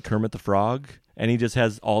sounds like Kermit the Frog, and he just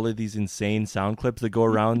has all of these insane sound clips that go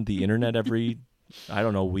around the internet every, I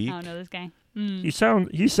don't know, week. I don't know this guy. He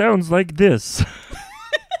sounds like this.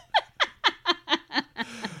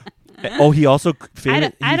 Oh, he also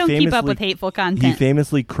I don't keep up with hateful content. He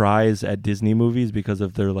famously cries at Disney movies because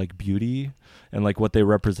of their like beauty and like what they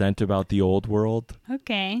represent about the old world.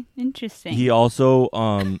 Okay, interesting. He also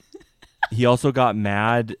got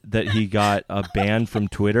mad that he got a ban from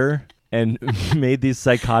Twitter and made these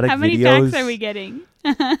psychotic videos. How many facts are we getting?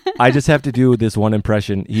 I just have to do this one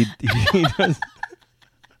impression. He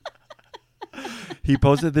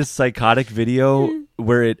posted this psychotic video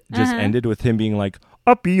where it just ended with him being like,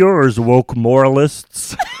 "Up yours, woke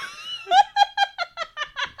moralists."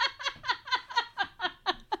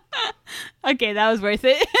 Okay, that was worth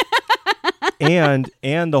it. and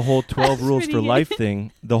the whole 12 rules for life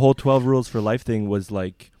thing. The whole 12 rules for life thing was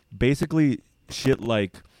like basically shit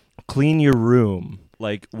like clean your room,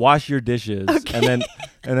 like wash your dishes, and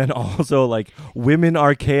then also like women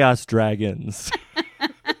are chaos dragons.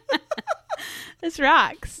 This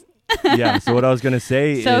rocks. Yeah, so what I was going to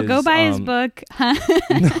say is... So go buy his book.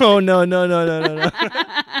 No.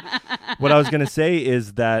 What I was going to say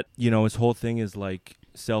is that, his whole thing is like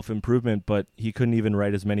self-improvement, but he couldn't even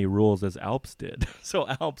write as many rules as Alps did. So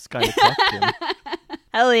Alps kind of fucked him.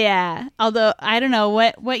 Hell yeah. Although, I don't know,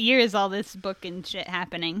 what year is all this book and shit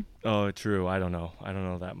happening? Oh, true. I don't know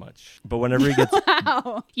that much. But whenever he gets...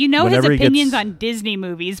 Wow. You know his opinions on Disney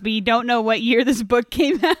movies, but you don't know what year this book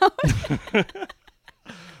came out.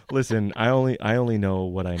 Listen, I only know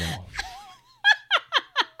what I know.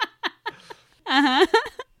 Uh-huh.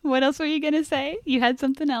 What else were you going to say? You had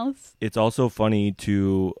something else. It's also funny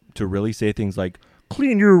to really say things like,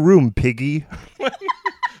 clean your room, piggy.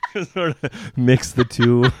 Sort of mix the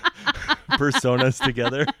two personas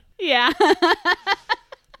together. Yeah.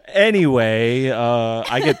 Anyway,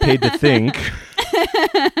 I get paid to think.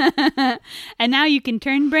 And now you can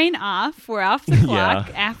turn brain off. We're off the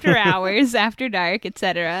clock, after hours, after dark,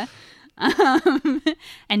 etc.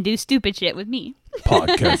 And do stupid shit with me.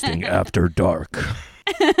 Podcasting after dark.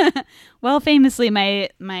 Well, famously, my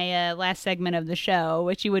last segment of the show,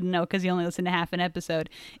 which you wouldn't know because you only listen to half an episode,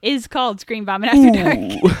 is called Scream Vomit After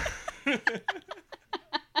Dark.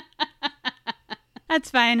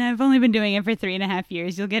 That's fine. I've only been doing it for 3.5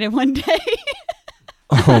 years. You'll get it one day.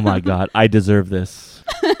 Oh my God, I deserve this.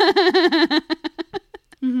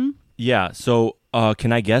 Mm-hmm. Yeah. So,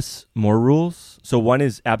 can I guess more rules? So one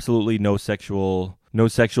is absolutely no sexual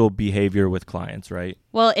behavior with clients, right?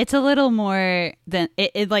 Well, it's a little more than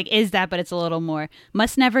it like is that, but it's a little more.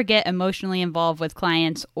 Must never get emotionally involved with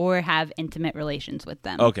clients or have intimate relations with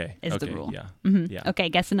them. Okay. Is the rule. Yeah. Mm-hmm. Yeah. Okay,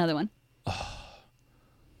 guess another one.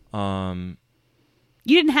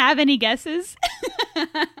 You didn't have any guesses?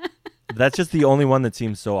 That's just the only one that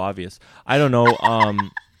seems so obvious. I don't know.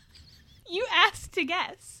 You asked to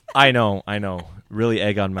guess. I know. Really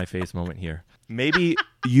egg on my face moment here. Maybe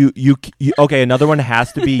you okay, another one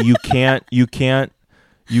has to be you can't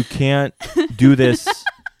do this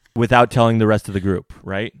without telling the rest of the group,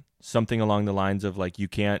 right? Something along the lines of like you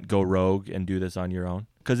can't go rogue and do this on your own.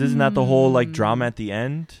 Because isn't that the whole like drama at the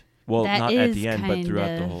end? Well, that not at the end, but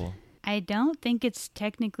throughout the whole. I don't think it's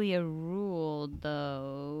technically a rule,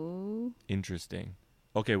 though. Interesting.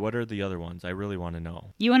 Okay, what are the other ones? I really want to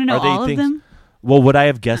know. You want to know all of them? Well, would I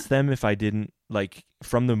have guessed them if I didn't, like,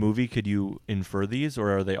 from the movie, could you infer these,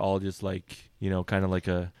 or are they all just, like, kind of like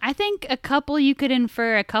a... I think a couple you could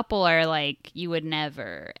infer, a couple are, like, you would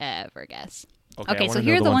never, ever guess. Okay, so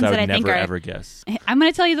here are the ones that I think are... ever guess. I'm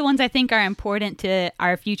going to tell you the ones I think are important to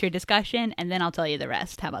our future discussion, and then I'll tell you the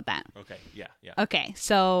rest. How about that? Okay, yeah. Okay,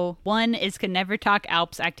 so one is can never talk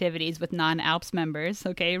Alps activities with non-Alps members,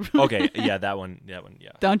 okay? Okay, yeah, that one, yeah.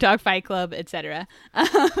 Don't talk Fight Club, etc.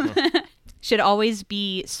 Should always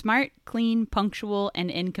be smart, clean, punctual, and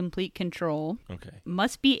in complete control. Okay.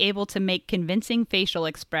 Must be able to make convincing facial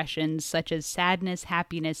expressions such as sadness,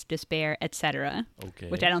 happiness, despair, etc. Okay.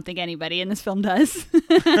 Which I don't think anybody in this film does.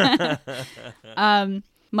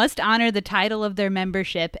 Must honor the title of their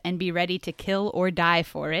membership and be ready to kill or die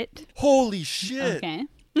for it. Holy shit! Okay.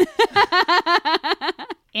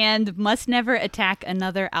 And must never attack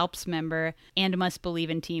another Alps member and must believe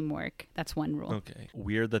in teamwork. That's one rule. Okay.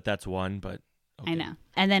 Weird that that's one, but okay. I know.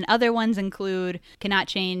 And then other ones include cannot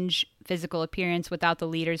change physical appearance without the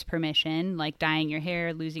leader's permission, like dyeing your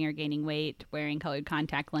hair, losing or gaining weight, wearing colored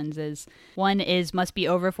contact lenses. One is must be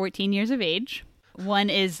over 14 years of age. One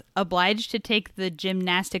is obliged to take the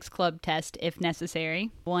gymnastics club test if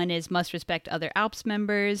necessary. One is must respect other Alps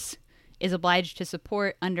members. Is obliged to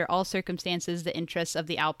support, under all circumstances, the interests of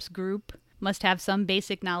the Alps group, must have some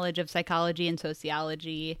basic knowledge of psychology and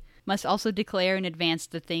sociology, must also declare in advance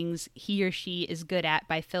the things he or she is good at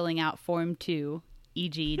by filling out Form 2,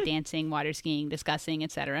 e.g. dancing, water skiing, discussing,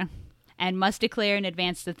 etc., and must declare in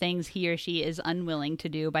advance the things he or she is unwilling to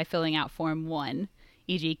do by filling out Form 1,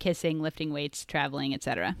 e.g. kissing, lifting weights, traveling,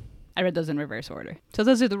 etc. I read those in reverse order. So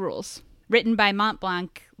those are the rules. Written by Mont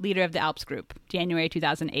Blanc, leader of the Alps group, January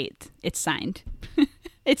 2008. It's signed.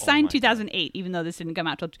 It's signed 2008, even though this didn't come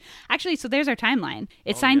out till... Actually, so there's our timeline.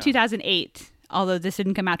 It's signed 2008, although this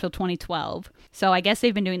didn't come out till 2012. So I guess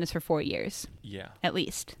they've been doing this for 4 years. Yeah. At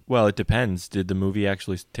least. Well, it depends. Did the movie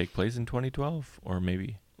actually take place in 2012? Or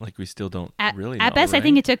maybe, like, we still don't really know, At best, right? I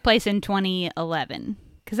think it took place in 2011.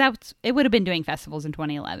 Because it would have been doing festivals in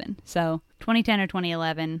 2011. So 2010 or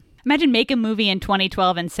 2011... Imagine making a movie in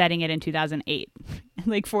 2012 and setting it in 2008,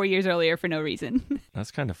 like 4 years earlier for no reason.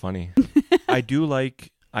 That's kind of funny. I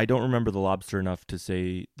don't remember The Lobster enough to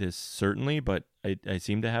say this certainly, but I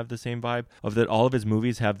seem to have the same vibe of that all of his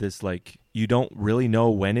movies have this, like, you don't really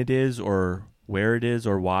know when it is or where it is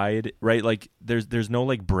or why it, right? Like there's no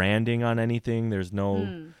like branding on anything. There's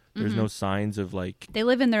no... There's no signs of like... They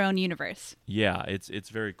live in their own universe. Yeah, it's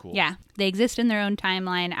very cool. Yeah, they exist in their own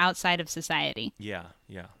timeline outside of society. Yeah.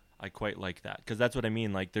 I quite like that because that's what I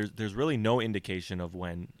mean. Like, there's really no indication of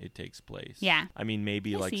when it takes place. Yeah. I mean,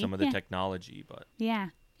 maybe like some of the technology, but... Yeah,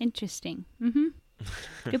 interesting.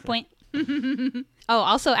 Good point.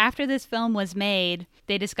 Also, after this film was made,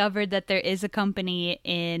 they discovered that there is a company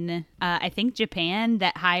in, I think, Japan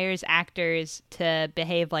that hires actors to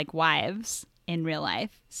behave like wives in real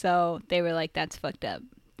life. So they were like, that's fucked up,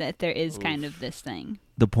 that there is kind of this thing.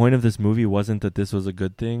 The point of this movie wasn't that this was a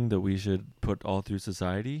good thing that we should put all through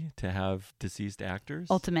society to have deceased actors?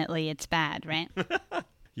 Ultimately, it's bad, right?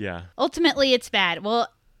 Yeah. Ultimately, it's bad. Well,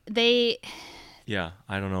 they... Yeah,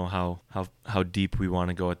 I don't know how deep we want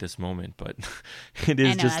to go at this moment, but it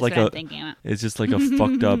is just like it's just like a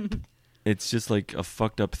fucked up... It's just like a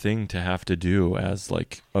fucked up thing to have to do as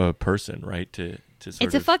like a person, right?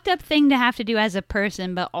 It's a fucked up thing to have to do as a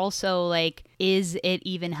person, but also like, is it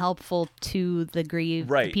even helpful to the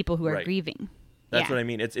the people who are grieving? That's what I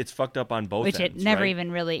mean. It's fucked up on both ends, which it never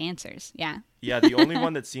even really answers. Yeah. Yeah, the only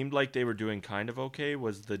one that seemed like they were doing kind of okay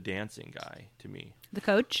was the dancing guy to me. The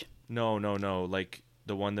coach? No. Like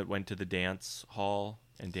the one that went to the dance hall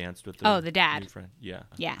and danced with the the dad. New friend. Yeah.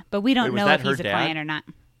 Yeah, but we don't know if he's a client or not.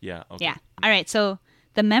 Yeah. Okay. Yeah. All right. So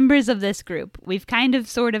the members of this group, we've kind of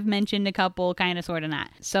sort of mentioned a couple, kind of sort of not.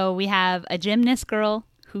 So we have a gymnast girl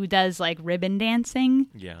who does like ribbon dancing.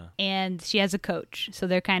 Yeah. And she has a coach. So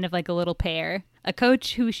they're kind of like a little pair. A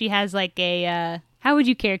coach who she has like a, how would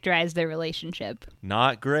you characterize their relationship?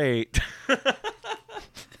 Not great.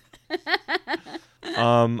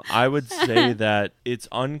 I would say that it's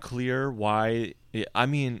unclear why. I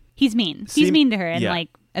mean, he's mean. He's mean to her and like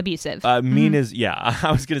abusive. Mean is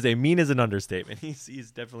I was gonna say mean is an understatement.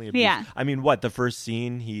 He's definitely abusive. Yeah. I mean, what the first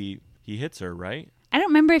scene he hits her, right? I don't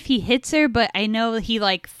remember if he hits her, but I know he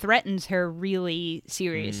like threatens her really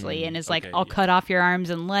seriously and is like, I'll cut off your arms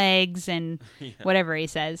and legs and whatever he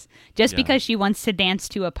says. Just because she wants to dance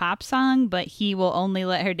to a pop song, but he will only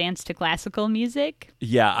let her dance to classical music.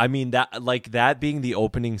 Yeah, I mean that being the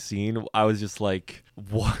opening scene, I was just like,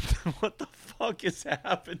 what the fuck is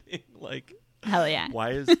happening? Like, Hell yeah.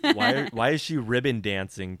 Why is she ribbon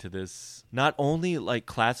dancing to this? Not only like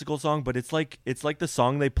classical song, but it's like the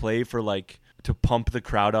song they play for like to pump the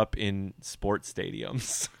crowd up in sports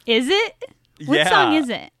stadiums. Is it? What song is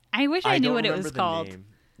it? I wish I knew what it was called. Name.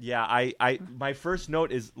 Yeah, I my first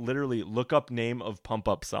note is literally look up name of pump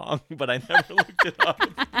up song, but I never looked it up.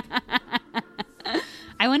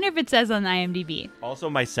 I wonder if it says on IMDb. Also,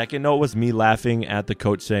 my second note was me laughing at the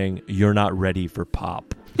coach saying, "You're not ready for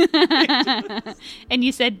pop." And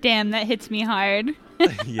you said, "Damn, that hits me hard."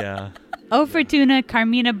 Yeah. O Fortuna,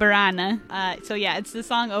 Carmina Burana. So yeah, it's the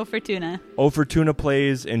song O Fortuna. O Fortuna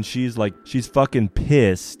plays, and she's fucking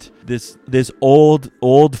pissed. This old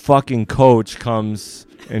fucking coach comes,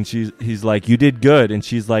 and he's like, "You did good," and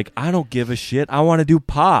she's like, "I don't give a shit. I want to do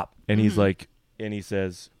pop." And he's like, and he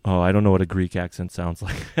says, "Oh, I don't know what a Greek accent sounds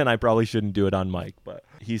like," and I probably shouldn't do it on mic, but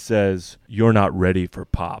he says, "You're not ready for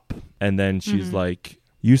pop," and then she's like,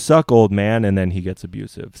 "You suck, old man," and then he gets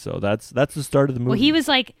abusive. So that's the start of the movie. Well, he was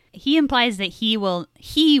like, he implies that he will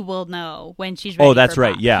know when she's ready. Oh, that's for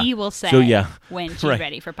right. pop. Yeah. He will say when she's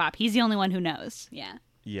ready for pop. He's the only one who knows. Yeah.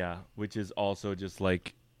 Yeah, which is also just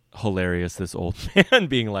like hilarious. This old man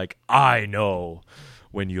being like, "I know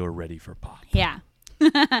when you're ready for pop." Yeah.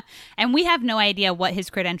 And we have no idea what his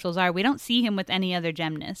credentials are. We don't see him with any other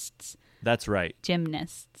gymnasts. That's right.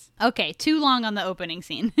 Gymnasts. Okay, too long on the opening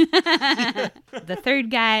scene. The third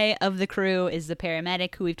guy of the crew is the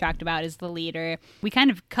paramedic, who we've talked about as the leader. We kind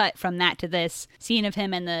of cut from that to this scene of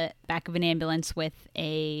him in the back of an ambulance with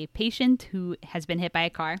a patient who has been hit by a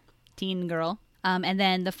car, teen girl. And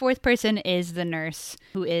then the fourth person is the nurse,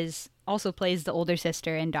 who also plays the older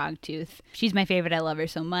sister in Dogtooth. She's my favorite. I love her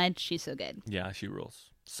so much. She's so good. Yeah, she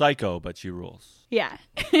rules. Psycho, but she rules. Yeah.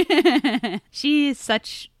 She is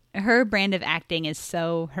such... Her brand of acting is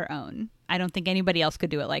so her own. I don't think anybody else could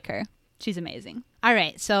do it like her. She's amazing. All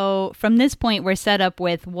right, so from this point, we're set up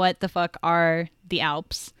with what the fuck are the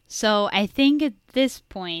Alps. So I think at this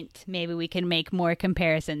point, maybe we can make more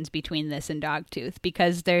comparisons between this and Dogtooth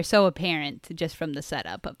because they're so apparent just from the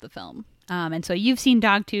setup of the film. And so you've seen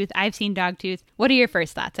Dogtooth, I've seen Dogtooth. What are your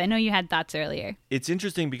first thoughts? I know you had thoughts earlier. It's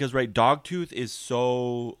interesting because, right, Dogtooth is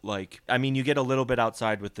so, like, I mean, you get a little bit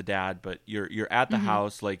outside with the dad, but you're at the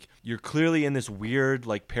house, like, you're clearly in this weird,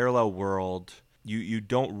 like, parallel world. You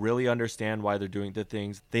don't really understand why they're doing the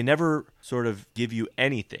things. They never sort of give you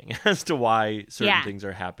anything as to why certain things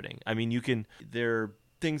are happening. I mean, they're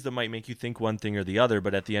things that might make you think one thing or the other,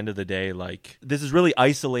 but at the end of the day, like, this is really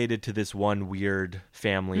isolated to this one weird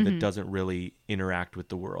family that doesn't really interact with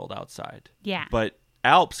the world outside. Yeah. But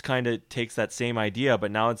Alps kind of takes that same idea,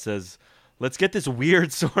 but now it says, let's get this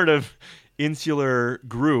weird sort of insular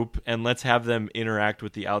group and let's have them interact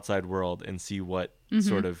with the outside world and see what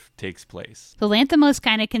sort of takes place. So Lanthimos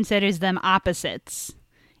kind of considers them opposites.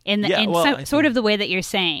 Sort of the way that you're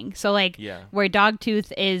saying. So, like, where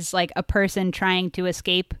Dogtooth is, like, a person trying to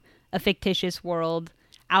escape a fictitious world,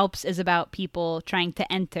 Alps is about people trying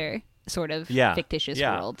to enter sort of fictitious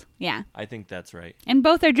world. Yeah. I think that's right. And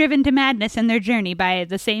both are driven to madness in their journey by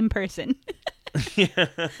the same person.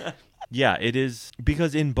 Yeah, it is.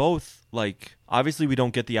 Because in both, like, obviously we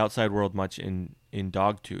don't get the outside world much in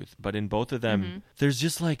Dogtooth, but in both of them, there's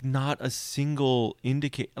just, like, not a single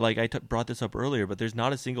indicator. Like, I brought this up earlier, but there's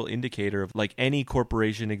not a single indicator of, like, any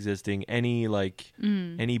corporation existing, any, like,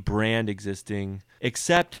 any brand existing,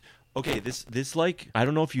 except, okay, this, like, I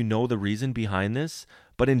don't know if you know the reason behind this,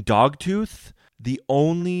 but in Dogtooth, the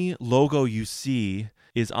only logo you see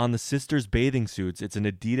is on the sisters' bathing suits. It's an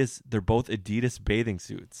Adidas. They're both Adidas bathing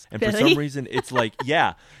suits, and for some reason, it's like,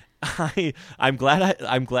 yeah. I'm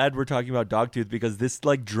glad we're talking about Dogtooth because this,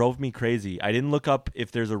 like, drove me crazy. I didn't look up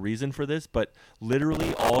if there's a reason for this, but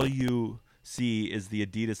literally all you see is the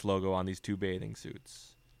Adidas logo on these two bathing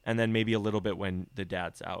suits, and then maybe a little bit when the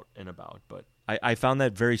dad's out and about. But I found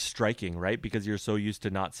that very striking, right? Because you're so used to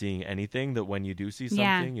not seeing anything that when you do see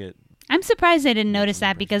something, I'm surprised I didn't notice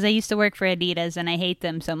that because I used to work for Adidas and I hate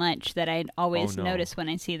them so much that I'd always notice when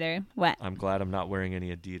I see their what. I'm glad I'm not wearing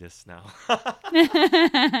any Adidas now.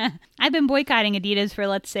 I've been boycotting Adidas for,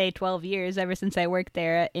 let's say, 12 years, ever since I worked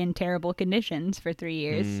there in terrible conditions for 3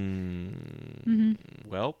 years.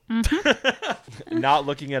 Well, not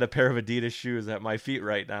looking at a pair of Adidas shoes at my feet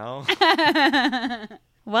right now.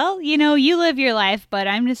 Well, you know, you live your life, but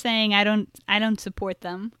I'm just saying I don't support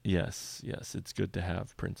them. Yes, it's good to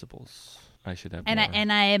have principles. I should have and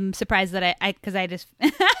more. I am surprised that because I just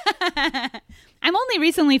I'm only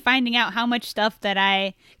recently finding out how much stuff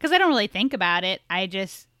that because I don't really think about it. I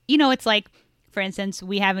just, you know, it's like for instance,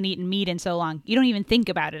 we haven't eaten meat in so long, you don't even think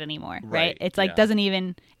about it anymore, right? It's like it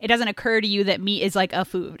doesn't occur to you that meat is like a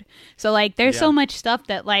food. So like there's so much stuff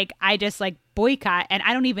that like I just like boycott and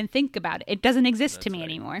I don't even think about it. It doesn't exist to me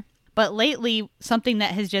anymore. But lately, something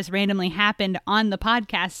that has just randomly happened on the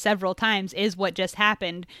podcast several times is what just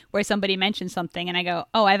happened, where somebody mentions something and I go,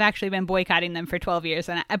 oh, I've actually been boycotting them for 12 years.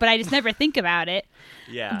 But I just never think about it.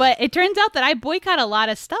 Yeah. But it turns out that I boycott a lot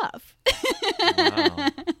of stuff. Wow.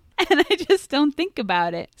 And I just don't think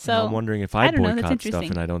about it. So I'm wondering if I boycott stuff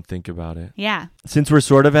interesting. and I don't think about it. Yeah. Since we're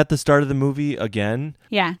sort of at the start of the movie again,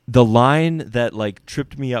 Yeah. the line that like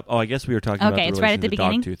tripped me up. Oh, I guess we were talking about the it's right at the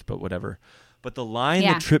beginning. Dogtooth, but whatever. But the line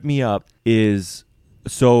that tripped me up is,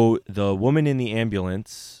 so the woman in the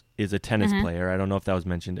ambulance is a tennis player. I don't know if that was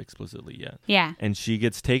mentioned explicitly yet. Yeah. And she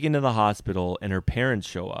gets taken to the hospital and her parents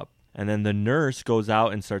show up. And then the nurse goes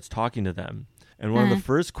out and starts talking to them. And one of the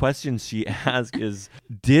first questions she asks is,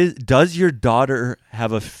 does your daughter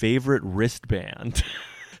have a favorite wristband?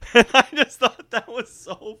 And I just thought that was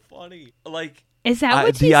so funny. Like, is that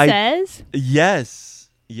what she says? Yes.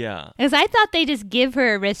 Yeah. Because I thought they just give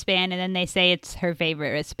her a wristband and then they say it's her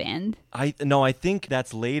favorite wristband. I think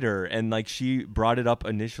that's later, and like she brought it up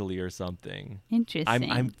initially or something. Interesting.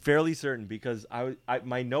 I'm fairly certain because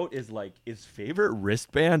my note is like, is favorite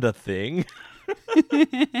wristband a thing?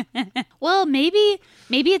 Well, maybe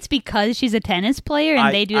it's because she's a tennis player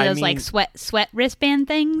and they do those like sweat wristband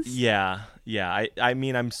things. Yeah. I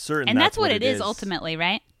mean, I'm certain, and that's what it is ultimately,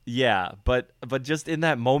 right? Yeah, but just in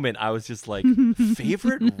that moment, I was just like,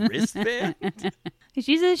 favorite wristband?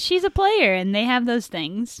 She's a player, and they have those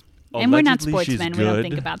things. Allegedly, and we're not sportsmen; we don't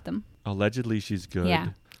think about them. Allegedly, she's good. Yeah,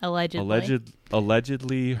 allegedly.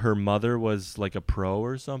 Allegedly, her mother was like a pro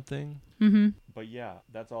or something. Mm-hmm. But yeah,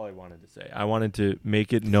 that's all I wanted to say. I wanted to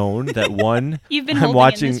make it known that one, you've been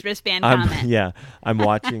holding in this wristband comment. Yeah, I'm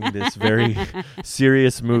watching this very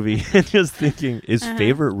serious movie and just thinking, is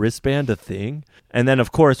favorite wristband a thing? And then,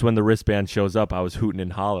 of course, when the wristband shows up, I was hooting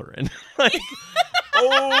and hollering. Like,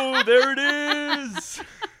 oh, there it is.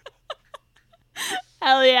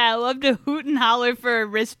 Hell yeah, I love to hoot and holler for a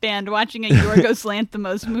wristband watching a Yorgos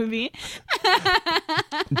Lanthimos movie.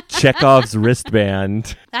 Chekhov's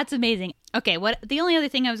wristband. That's amazing. Okay, the only other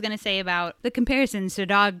thing I was going to say about the comparisons to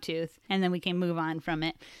Dogtooth, and then we can move on from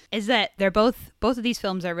it, is that they're both of these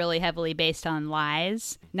films are really heavily based on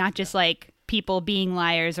lies, not just like people being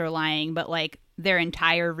liars or lying, but like their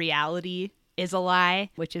entire reality is a lie,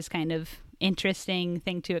 which is kind of interesting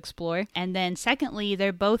thing to explore. And then secondly,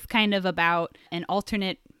 they're both kind of about an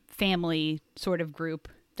alternate family sort of group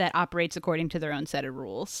that operates according to their own set of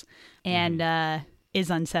rules and is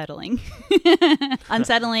unsettling.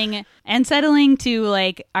 Unsettling to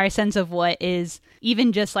like our sense of what is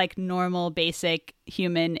even just like normal basic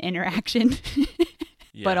human interaction.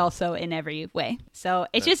 Yeah. But also in every way. So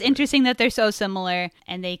it's just interesting that they're so similar,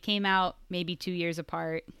 and they came out maybe 2 years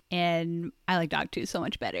apart, and I like Dogtooth so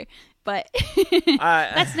much better. But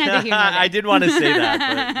that's neither here nor there. I did want to say that,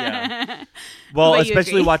 but yeah. Well,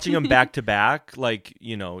 especially watching them back to back, like,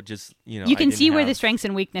 you can see where the strengths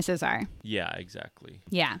and weaknesses are. Yeah, exactly.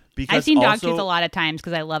 Yeah. Because I've seen Dogtooth a lot of times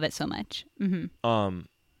because I love it so much. Mm-hmm.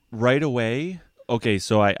 Right away. Okay,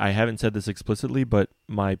 so I haven't said this explicitly, but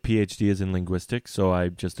my PhD is in linguistics, so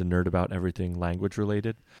I'm just a nerd about everything language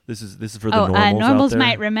related. This is for the normals normals out there.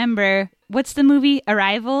 Might remember, what's the movie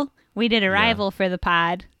Arrival? We did Arrival for the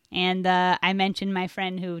pod, and I mentioned my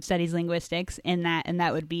friend who studies linguistics in that, and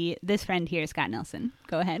that would be this friend here, Scott Nelson.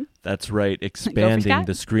 Go ahead. That's right, expanding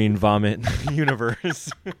the Screen Vomit universe.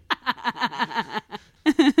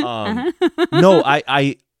 No,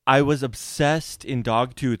 I was obsessed in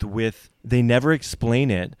Dogtooth with, they never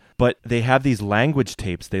explain it, but they have these language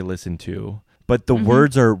tapes they listen to, but the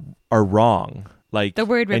words are wrong. Like the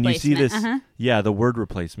word replacement. And you see this, the word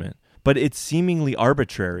replacement. But it's seemingly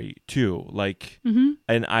arbitrary too. Like,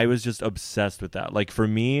 and I was just obsessed with that. Like for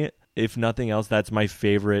me, if nothing else, that's my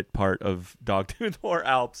favorite part of Dogtooth or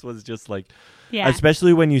Alps was just like,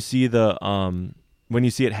 especially when you see when you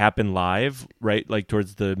see it happen live, right? Like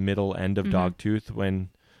towards the middle end of Dogtooth when,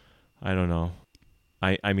 I don't know.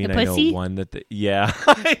 I mean, I know one that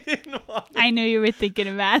I knew you were thinking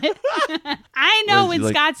about it. I know when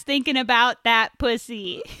Scott's thinking about that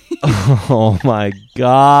pussy. Oh my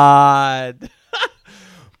God.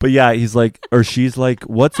 But yeah, he's like, or she's like,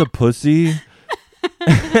 what's a pussy?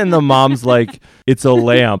 And the mom's like, it's a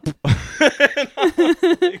lamp.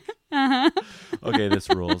 Like, okay, this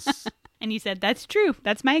rules. And you said, that's true.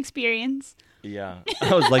 That's my experience. Yeah.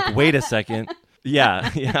 I was like, wait a second. Yeah.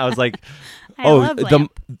 I was like, I love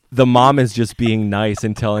Lamp. the mom is just being nice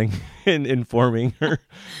and telling and informing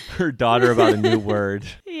her daughter about a new word.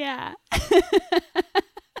 Yeah.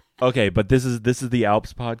 Okay, but this is the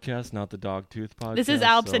Alps podcast, not the Dogtooth podcast. This is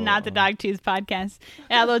Alps and not the Dogtooth podcast.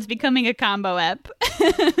 Although it's becoming a combo ep.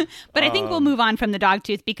 But I think we'll move on from the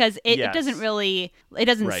Dogtooth because it doesn't really, it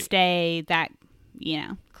doesn't stay that,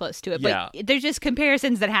 close to it. Yeah. But there's just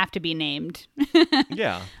comparisons that have to be named.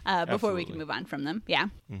 Yeah. Before we can move on from them. Yeah.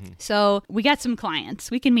 Mm-hmm. So we got some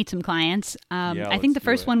clients. We can meet some clients. I think the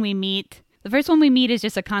first one we meet is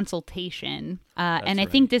just a consultation. And I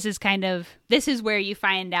think this is where you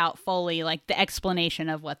find out fully like the explanation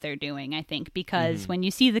of what they're doing, I think, because when you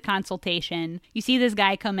see the consultation, you see this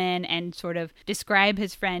guy come in and sort of describe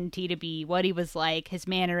his friend T to B, what he was like, his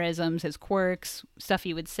mannerisms, his quirks, stuff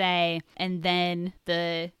he would say. And then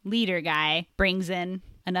the leader guy brings in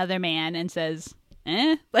another man and says,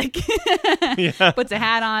 like puts a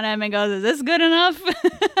hat on him and goes, is this good enough?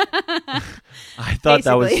 I thought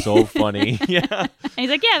that was so funny. Yeah. And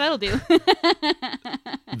he's like, yeah, that'll do.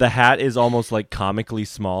 The hat is almost like comically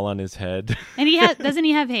small on his head. And doesn't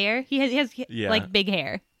he have hair? He has like big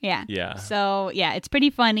hair. Yeah. Yeah. So yeah, it's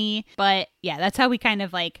pretty funny, but yeah, that's how we kind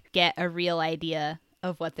of like get a real idea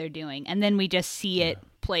of what they're doing. And then we just see it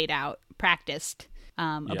played out, practiced.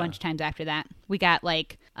 A bunch of times after that. We got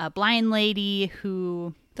like a blind lady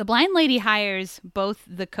the blind lady hires both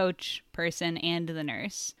the coach person and the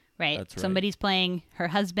nurse, right? That's right. Somebody's playing her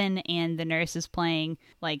husband and the nurse is playing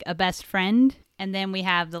like a best friend. And then we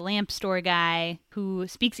have the lamp store guy who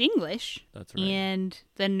speaks English. That's right. And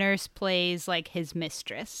the nurse plays like his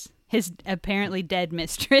mistress. His apparently dead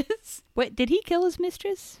mistress. What, did he kill his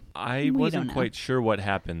mistress? I wasn't quite sure what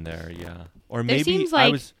happened there, yeah. Or maybe seems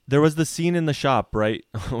like there was the scene in the shop, right?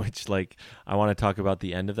 Which like I want to talk about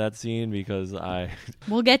the end of that scene because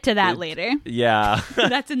we'll get to that later. Yeah.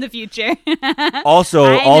 That's in the future. Also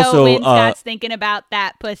I know when Scott's thinking about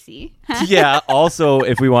that pussy. Yeah, also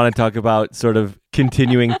if we want to talk about sort of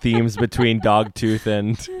continuing themes between Dogtooth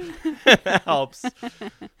and Alps.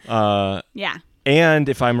 Yeah. And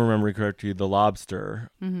if I'm remembering correctly, the lobster.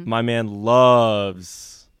 Mm-hmm. My man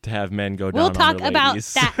loves to have men go down on their ladies. We'll talk about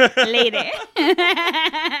that later.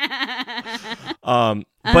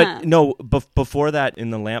 But no, before that, in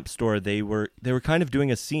the lamp store, they were kind of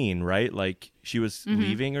doing a scene, right? Like she was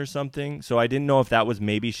leaving or something. So I didn't know if that was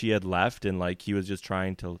maybe she had left and like he was just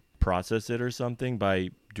trying to process it or something by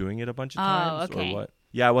doing it a bunch of times or what.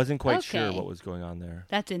 Yeah, I wasn't quite sure what was going on there.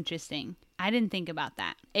 That's interesting. I didn't think about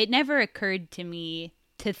that. It never occurred to me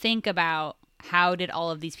to think about how did all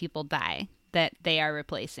of these people die that they are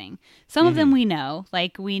replacing. Some of them we know.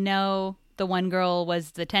 Like, we know the one girl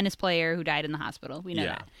was the tennis player who died in the hospital. We know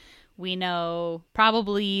that. We know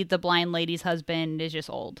probably the blind lady's husband is just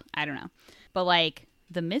old. I don't know. But, like,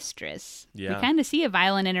 the mistress, we kind of see a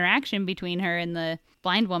violent interaction between her and the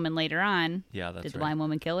blind woman later on. Yeah, that's Did the blind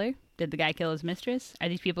woman kill her? Did the guy kill his mistress? Are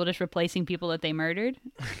these people just replacing people that they murdered?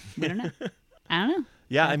 We don't know. I don't know.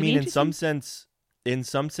 Yeah, I mean, in some sense,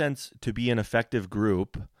 to be an effective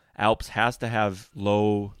group, Alps has to have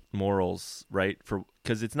low morals, right?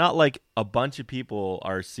 Because it's not like a bunch of people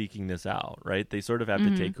are seeking this out, right? They sort of have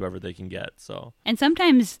to take whoever they can get. So, and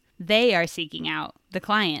sometimes they are seeking out the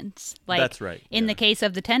clients. Like, that's right. In the case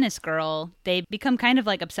of the tennis girl, they become kind of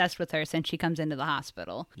like obsessed with her since she comes into the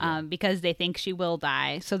hospital because they think she will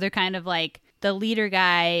die. So they're kind of like the leader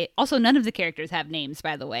guy. Also, none of the characters have names,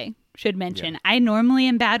 by the way. Should mention, I normally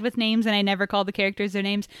am bad with names and I never call the characters their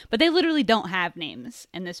names, but they literally don't have names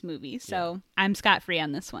in this movie. So I'm scot-free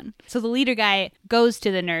on this one. So the leader guy goes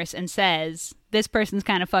to the nurse and says, this person's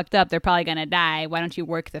kind of fucked up. They're probably going to die. Why don't you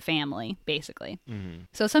work the family, basically? Mm-hmm.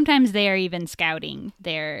 So sometimes they are even scouting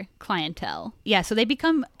their clientele. Yeah, so they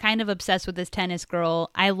become kind of obsessed with this tennis girl.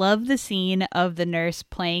 I love the scene of the nurse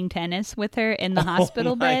playing tennis with her in the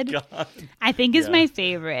hospital bed. God. I think is my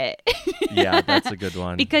favorite. Yeah, that's a good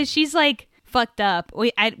one. Because she's like fucked up.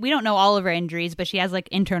 We don't know all of her injuries, but she has like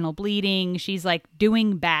internal bleeding. She's like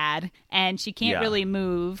doing bad and she can't really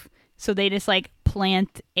move. So they just like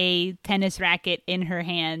plant a tennis racket in her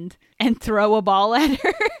hand and throw a ball at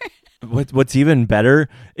her. What's even better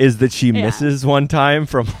is that she misses one time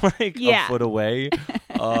from like a foot away.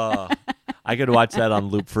 I could watch that on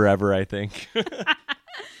loop forever, I think.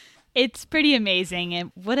 It's pretty amazing.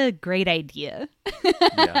 And what a great idea.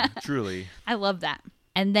 Yeah, truly. I love that.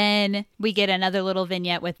 And then we get another little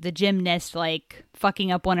vignette with the gymnast like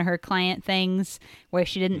fucking up one of her client things where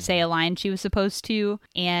she didn't say a line she was supposed to.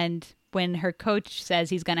 And when her coach says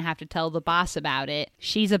he's going to have to tell the boss about it,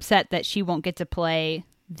 she's upset that she won't get to play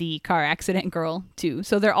the car accident girl too.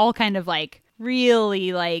 So they're all kind of like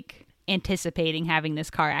really like anticipating having this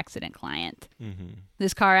car accident client. Mm-hmm.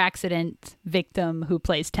 This car accident victim who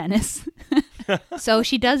plays tennis. So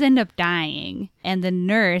she does end up dying, and the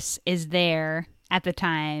nurse is there at the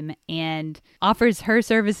time and offers her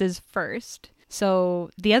services first. So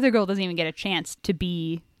the other girl doesn't even get a chance to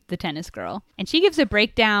be the tennis girl. And she gives a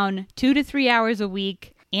breakdown 2 to 3 hours a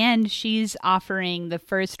week, and she's offering the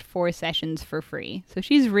first 4 sessions for free. So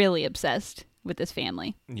she's really obsessed with this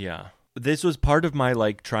family. Yeah. This was part of my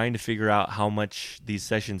like trying to figure out how much these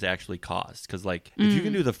sessions actually cost. Because like if you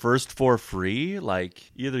can do the first 4 free,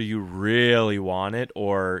 like either you really want it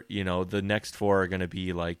or, you know, the next 4 are going to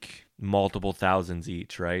be like multiple thousands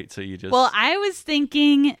each, right? So you just... Well, I was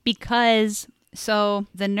thinking because... So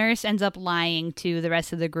the nurse ends up lying to the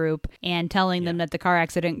rest of the group and telling them that the car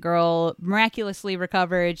accident girl miraculously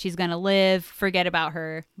recovered. She's going to live. Forget about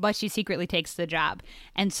her. But she secretly takes the job.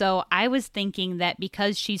 And so I was thinking that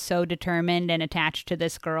because she's so determined and attached to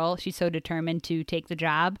this girl, she's so determined to take the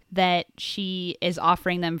job, that she is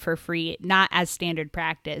offering them for free, not as standard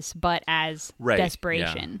practice, but as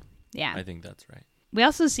desperation. Yeah. I think that's right. We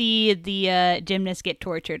also see the gymnast get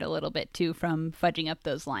tortured a little bit, too, from fudging up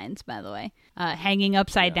those lines, by the way. Hanging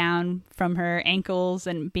upside down from her ankles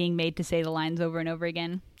and being made to say the lines over and over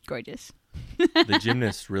again. Gorgeous. The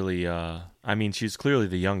gymnast really, I mean, she's clearly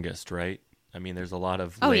the youngest, right? I mean, there's a lot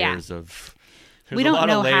of layers of... We don't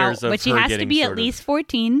know how, but she has to be at least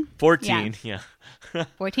 14. 14, yeah.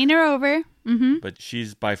 14 or over. Mm-hmm. But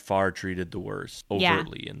she's by far treated the worst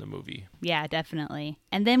overtly in the movie. Yeah, definitely.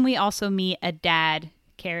 And then we also meet a dad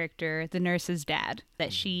character, the nurse's dad,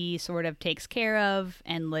 that she sort of takes care of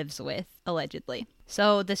and lives with, allegedly.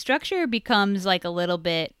 So the structure becomes like a little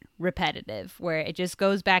bit repetitive, where it just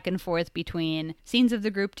goes back and forth between scenes of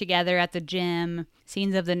the group together at the gym,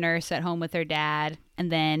 scenes of the nurse at home with her dad,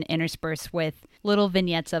 and then interspersed with little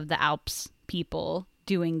vignettes of the Alps people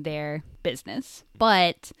doing their business.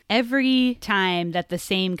 But every time that the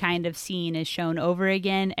same kind of scene is shown over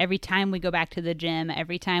again, every time we go back to the gym,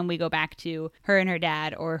 every time we go back to her and her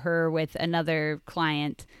dad or her with another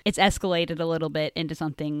client, it's escalated a little bit into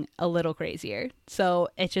something a little crazier. So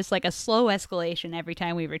it's just like a slow escalation every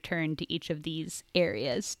time we return to each of these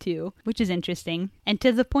areas too, which is interesting. And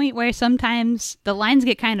to the point where sometimes the lines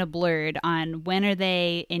get kind of blurred on when are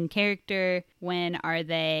they in character, when are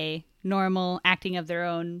they normal, acting of their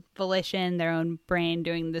own volition, their own brain,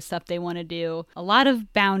 doing the stuff they want to do. A lot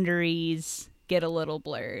of boundaries get a little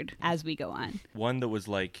blurred as we go on. One that was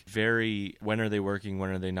like very, when are they working, when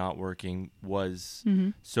are they not working, was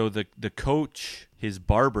so the coach, his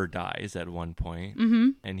barber dies at one point,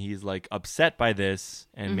 and he's like upset by this,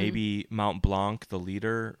 and maybe Mount Blanc, the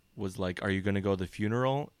leader, was like, are you going to go to the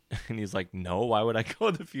funeral? And he's like, no, why would I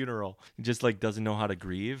go to the funeral? He just like doesn't know how to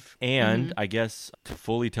grieve. And I guess to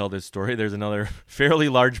fully tell this story, there's another fairly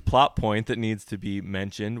large plot point that needs to be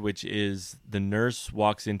mentioned, which is the nurse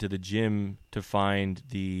walks into the gym to find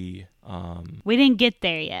the... We didn't get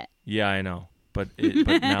there yet. Yeah, I know. But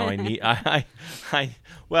now I need...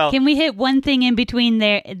 Well... Can we hit one thing in between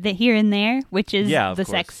there, the here and there, which is the course.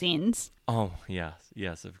 Sex scenes? Oh, yes.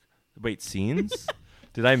 Wait, scenes?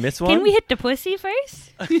 Did I miss one? Can we hit the pussy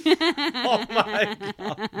first? Oh my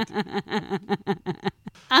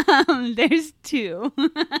God. There's 2.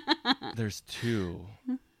 There's 2.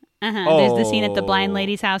 There's the scene at the blind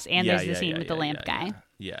lady's house, and there's the scene with the lamp guy.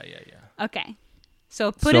 Yeah. Okay.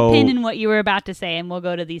 So put a pin in what you were about to say, and we'll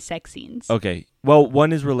go to these sex scenes. Okay. Well,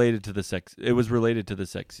 one is related to the sex. It was related to the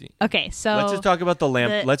sex scene. Okay, so let's just talk about the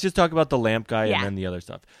lamp. Let's just talk about the lamp guy and then the other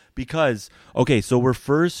stuff. Because so we're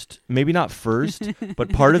first, maybe not first,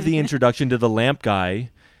 but part of the introduction to the lamp guy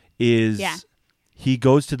is he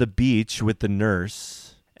goes to the beach with the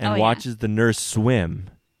nurse and watches the nurse swim,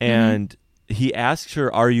 and he asks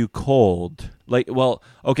her, "Are you cold?"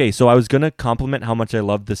 So I was gonna compliment how much I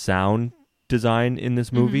loved the sound design in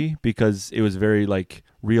this movie because it was very like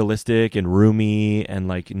realistic and roomy and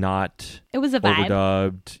like not it was a vibe.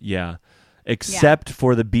 Overdubbed, except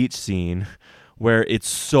for the beach scene where it's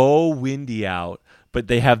so windy out, but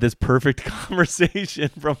they have this perfect conversation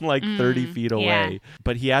from like 30 feet away.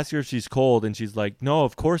 But he asks her if she's cold, and she's like, no,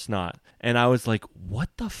 of course not. And I was like, what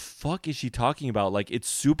the fuck is she talking about? Like, it's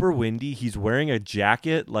super windy. He's wearing a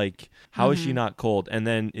jacket. Like, how is she not cold? And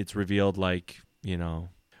then it's revealed, like, you know,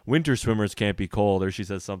 winter swimmers can't be cold, or she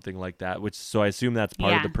says something like that, so I assume that's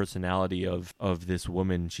part of the personality of this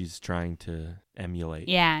woman she's trying to emulate.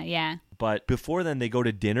 Yeah. But before then, they go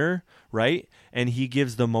to dinner, right? And he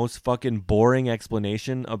gives the most fucking boring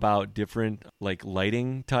explanation about different, like,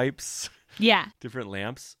 lighting types. Yeah. Different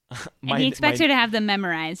lamps. And he expects her to have them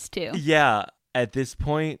memorized, too. Yeah. At this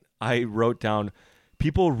point, I wrote down,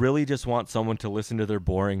 people really just want someone to listen to their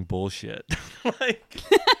boring bullshit.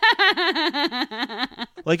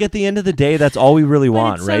 Like at the end of the day, that's all we really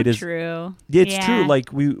want, it's right? So true. It's true. Like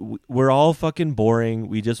we're all fucking boring.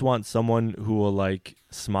 We just want someone who will like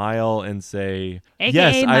smile and say, AKA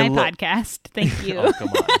yes, my podcast. Thank you. Oh, come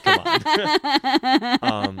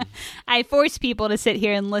on. I force people to sit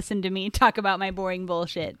here and listen to me talk about my boring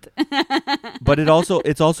bullshit. But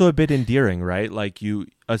it's also a bit endearing, right? Like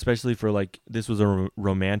especially for like, this was a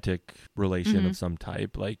romantic relation of some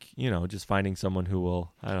type, like, just finding someone who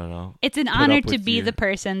will, I don't know. It's an honor to be the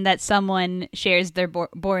person that someone shares their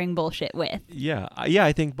boring bullshit with. Yeah. Yeah.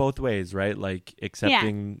 I think both ways, right? Like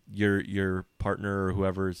accepting your partner or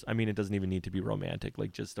whoever's, I mean, it doesn't even need to be romantic,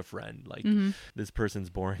 like just a friend, like this person's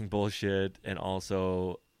boring bullshit. And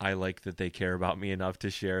also I like that they care about me enough to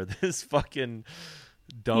share this fucking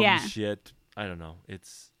dumb shit. I don't know.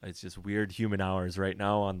 It's just weird human hours right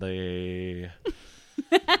now on the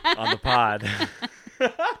pod.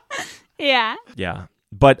 Yeah. Yeah.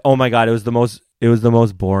 But oh my God, it was the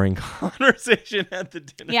most boring conversation at the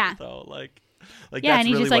dinner though. Like yeah, and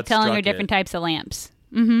he's really just like telling her different types of lamps.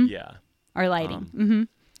 Mm-hmm. Yeah. Or lighting. Mm-hmm.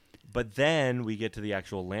 But then we get to the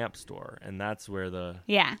actual lamp store, and that's where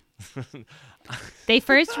they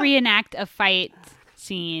first reenact a fight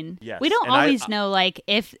scene. Yes. We don't always know like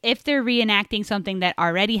if they're reenacting something that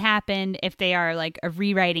already happened, if they are like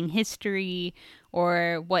rewriting history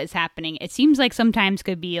or what's happening. It seems like sometimes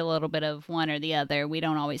could be a little bit of one or the other. We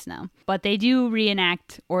don't always know. But they do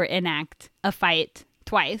reenact or enact a fight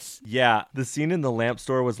twice. Yeah, the scene in the lamp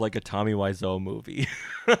store was like a Tommy Wiseau movie.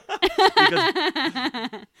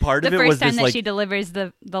 Part of it was this, like, the first time that she delivers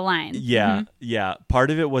the line. Yeah, yeah.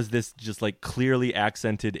 Part of it was this just like clearly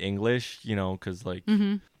accented English, because like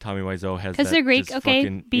Tommy Wiseau has that they're Greek. just Okay,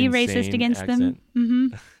 fucking be racist against accent.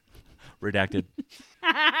 them. Redacted.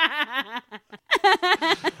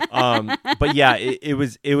 But yeah, it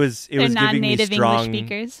was giving me strong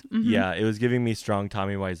English speakers. Yeah, it was giving me strong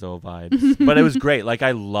Tommy Wiseau vibes. But it was great. Like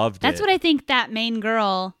I loved it. That's what I think that main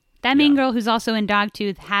girl who's also in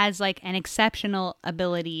Dogtooth has like an exceptional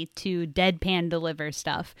ability to deadpan deliver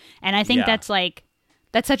stuff. And I think it's like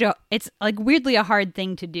weirdly a hard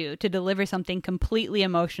thing to do, to deliver something completely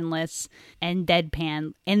emotionless and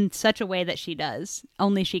deadpan in such a way that she does.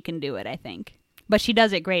 Only she can do it, I think. But she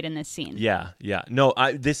does it great in this scene. Yeah, yeah. No,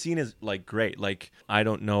 this scene is like great. Like, I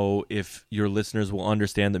don't know if your listeners will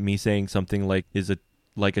understand that me saying something like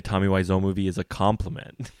a Tommy Wiseau movie is a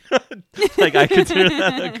compliment. Like, I consider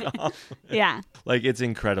that a compliment. Yeah. Like, it's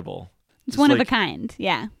incredible. It's one of a kind.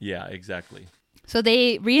 Yeah. Yeah, exactly. So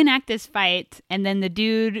they reenact this fight, and then the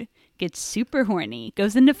dude gets super horny,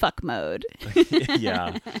 goes into fuck mode.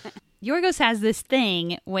 Yeah. Yorgos has this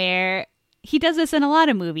thing where he does this in a lot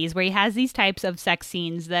of movies, where he has these types of sex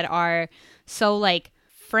scenes that are so like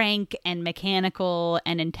frank and mechanical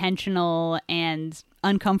and intentional and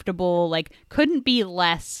uncomfortable, like couldn't be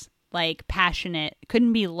less like passionate,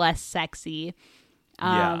 couldn't be less sexy.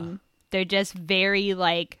 They're just very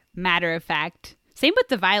like matter of fact. Same with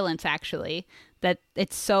the violence, actually, that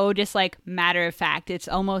it's so just like matter of fact. It's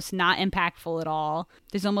almost not impactful at all.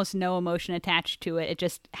 There's almost no emotion attached to it. It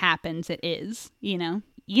just happens. It is,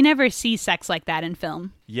 You never see sex like that in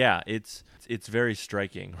film. Yeah, it's very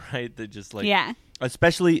striking, right? That just like,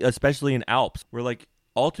 especially in Alps, where like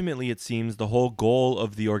ultimately it seems the whole goal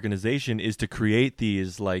of the organization is to create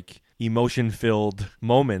these like emotion-filled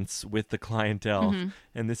moments with the clientele,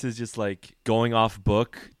 and this is just like going off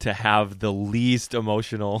book to have the least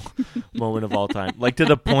emotional moment of all time, like to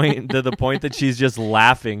the point that she's just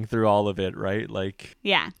laughing through all of it, right? Like,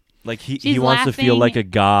 yeah. Like he wants to feel like a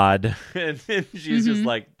god, and she's just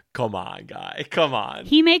like, come on, guy, come on.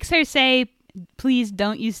 He makes her say, please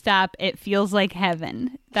don't you stop. It feels like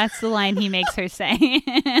heaven. That's the line he makes her say.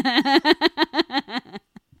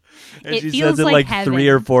 And she says it like 3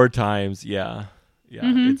 or 4 times. Yeah. Yeah.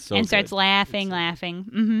 It's so and starts laughing.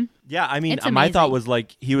 Yeah. I mean, my thought was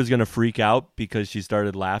like he was going to freak out because she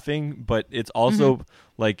started laughing, but it's also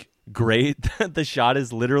like great that the shot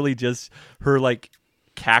is literally just her like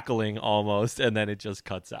cackling almost, and then it just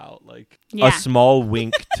cuts out, like a small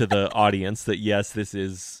wink to the audience that yes, this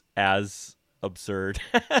is as absurd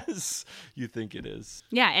as you think it is.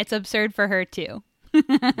 Yeah, it's absurd for her too.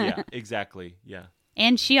 Yeah, exactly. Yeah.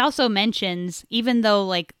 And she also mentions, even though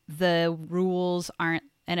like the rules aren't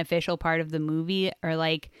an official part of the movie, or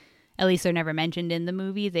like at least they're never mentioned in the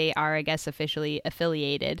movie, they are, I guess, officially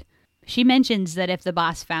affiliated. She mentions that if the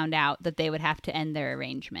boss found out, that they would have to end their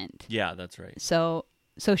arrangement. Yeah, that's right. So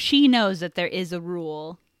she knows that there is a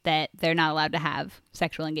rule that they're not allowed to have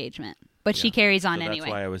sexual engagement, but she carries on anyway.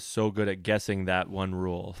 That's why I was so good at guessing that one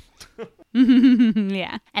rule.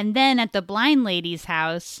 Yeah. And then at the blind lady's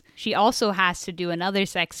house, she also has to do another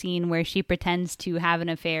sex scene where she pretends to have an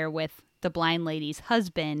affair with the blind lady's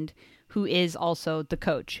husband, who is also the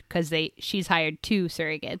coach, because she's hired 2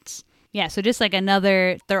 surrogates. Yeah, so just like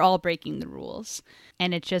another, they're all breaking the rules.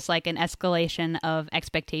 And it's just like an escalation of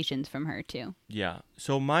expectations from her too. Yeah.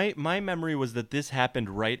 So my memory was that this happened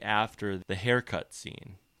right after the haircut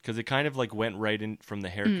scene. Because it kind of like went right in from the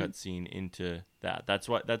haircut scene into that. That's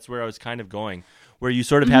where I was kind of going. Where you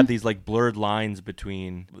sort of had these like blurred lines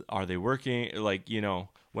between, are they working? Like, you know,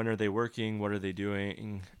 when are they working? What are they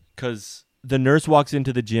doing? Because the nurse walks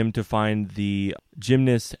into the gym to find the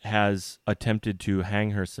gymnast has attempted to hang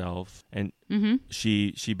herself, and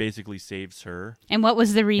she basically saves her. And what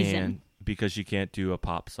was the reason? And because she can't do a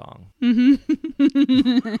pop song.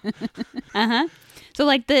 So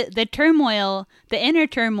like the turmoil, the inner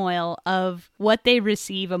turmoil of what they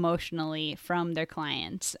receive emotionally from their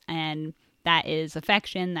clients, and that is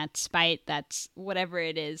affection, that's spite, that's whatever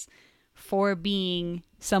it is, for being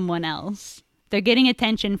someone else. They're getting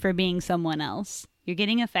attention for being someone else. You're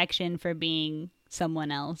getting affection for being someone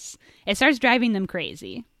else. It starts driving them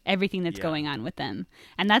crazy, everything that's going on with them.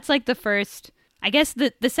 And that's like the first, I guess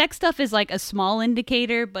the sex stuff is like a small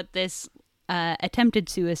indicator, but this attempted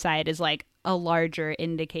suicide is like a larger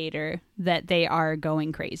indicator that they are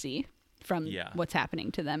going crazy from what's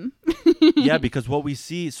happening to them. Yeah, because what we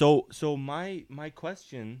see, so my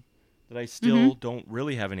question that I still don't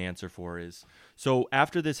really have an answer for is, so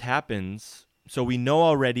after this happens, so we know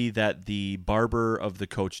already that the barber of the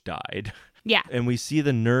coach died. Yeah. And we see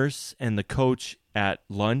the nurse and the coach at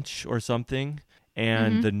lunch or something,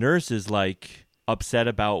 and the nurse is like upset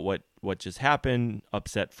about what just happened,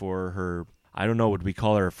 upset for her, I don't know, would we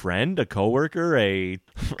call her a friend, a coworker, a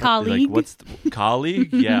colleague? Like,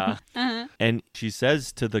 colleague? Yeah. And she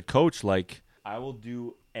says to the coach, like, I will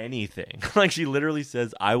do anything. Like, she literally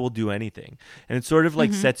says, I will do anything. And it sort of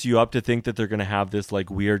like sets you up to think that they're going to have this like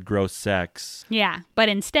weird, gross sex. Yeah. But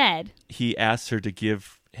instead, he asks her to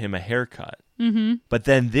give him a haircut. But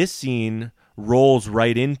then this scene rolls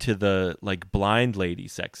right into the like blind lady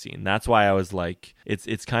sex scene. That's why I was like,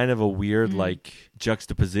 it's kind of a weird like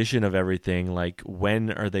juxtaposition of everything. Like,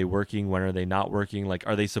 when are they working? When are they not working? Like,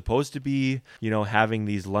 are they supposed to be, you know, having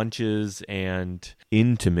these lunches and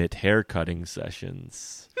intimate haircutting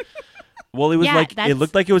sessions? Well, it was it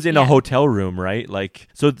looked like it was in a hotel room, right? Like,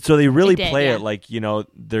 so they really play it like, you know,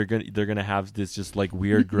 they're gonna have this just like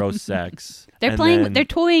weird, gross sex. They're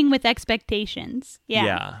toying with expectations.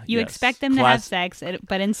 Yeah. You expect them to have sex,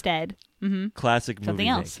 but instead, classic something movie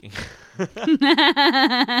else. making.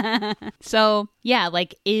 So yeah,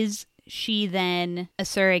 like, is she then a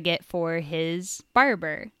surrogate for his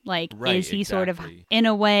barber? Like, is he sort of in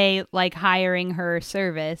a way like hiring her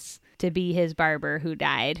service to be his barber who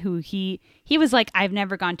died, who he was like, I've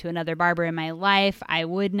never gone to another barber in my life. I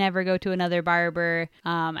would never go to another barber.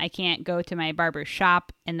 I can't go to my barber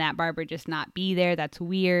shop and that barber just not be there. That's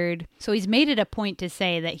weird. So he's made it a point to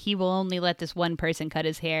say that he will only let this one person cut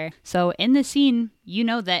his hair. So in the scene, you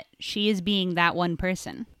know that she is being that one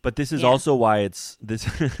person. But this is also why it's this.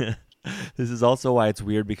 This is also why it's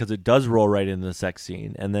weird, because it does roll right into the sex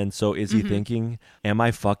scene. And then, so is he thinking, am I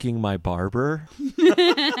fucking my barber?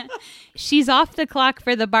 She's off the clock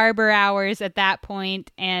for the barber hours at that point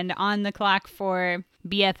and on the clock for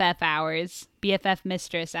BFF hours, BFF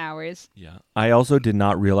mistress hours. Yeah. I also did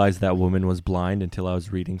not realize that woman was blind until I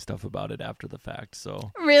was reading stuff about it after the fact.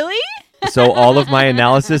 So really? So all of my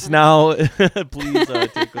analysis now, please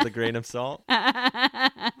take with a grain of salt.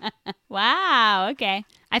 Wow. Okay.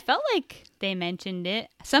 I felt like they mentioned it.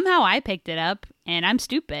 Somehow I picked it up, and I'm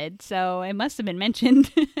stupid, so it must have been mentioned.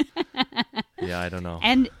 Yeah, I don't know.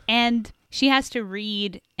 And she has to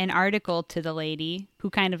read an article to the lady who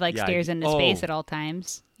kind of like stares into space at all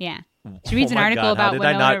times. Yeah. She reads an article about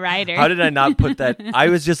Winona Ryder. How did I not put that? I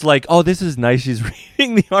was just like, oh, this is nice. She's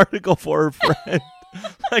reading the article for her friend.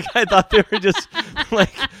 Like, I thought they were just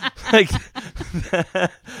like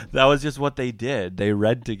that was just what they did. They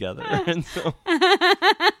read together. And so...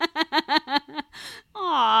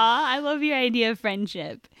 Aw, I love your idea of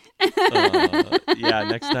friendship.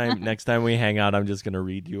 Yeah, next time we hang out, I'm just gonna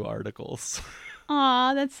read you articles.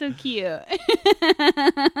 Aw, that's so cute.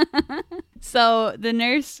 So the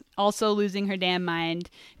nurse, also losing her damn mind,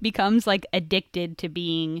 becomes like addicted to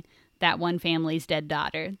being that one family's dead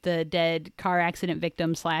daughter, the dead car accident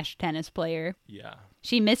victim / tennis player. Yeah.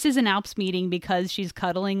 She misses an Alps meeting because she's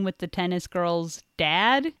cuddling with the tennis girl's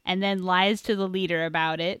dad and then lies to the leader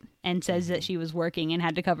about it. and says that she was working and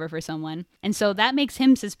had to cover for someone. And so that makes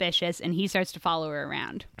him suspicious, and he starts to follow her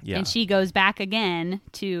around. Yeah. And she goes back again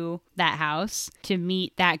to that house to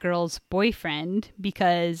meet that girl's boyfriend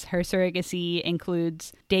because her surrogacy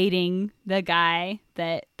includes dating the guy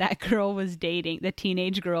that girl was dating, the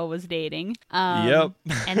teenage girl was dating. Yep.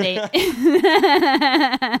 And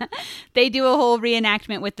they do a whole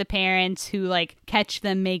reenactment with the parents who like catch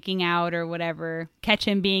them making out or whatever, catch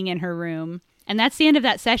him being in her room. And that's the end of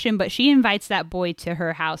that session, but she invites that boy to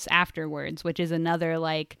her house afterwards, which is another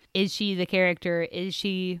like, is she the character? Is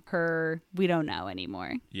she her? We don't know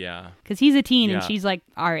anymore. Yeah. Because he's a teen Yeah. and she's like,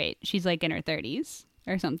 all right, she's like in her 30s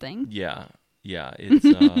or something. Yeah. Yeah, it's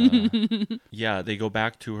yeah, they go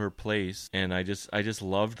back to her place, and I just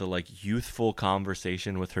love the like youthful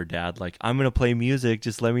conversation with her dad, like, I'm gonna play music,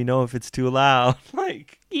 just let me know if it's too loud.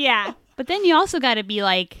 Like, yeah. But then you also got to be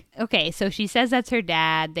like, okay, so she says that's her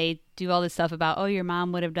dad. They do all this stuff about, oh, your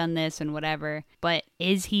mom would have done this and whatever. But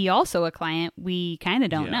is he also a client? We kind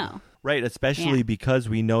of don't know. Right, especially because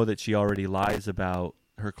we know that she already lies about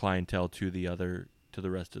her clientele to the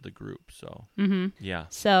rest of the group. So, yeah.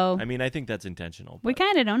 So, I mean, I think that's intentional. We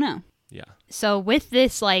kind of don't know. Yeah. So with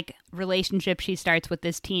this like relationship she starts with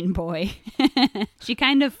this teen boy, she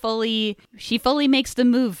fully makes the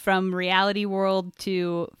move from reality world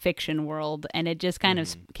to fiction world, and it just kind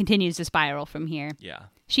of continues to spiral from here. Yeah.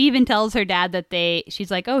 She even tells her dad that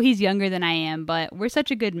she's like, oh, he's younger than I am, but we're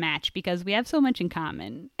such a good match because we have so much in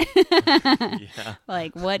common. Yeah.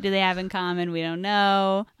 Like, what do they have in common? We don't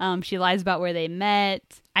know. She lies about where they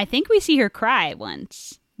met. I think we see her cry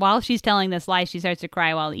once. While she's telling this lie, she starts to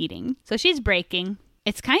cry while eating. So she's breaking.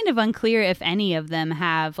 It's kind of unclear if any of them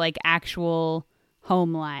have like actual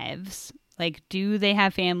home lives. Like, do they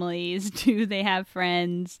have families? Do they have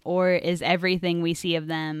friends? Or is everything we see of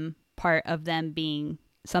them part of them being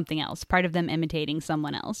something else, part of them imitating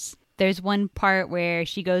someone else? There's one part where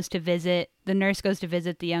the nurse goes to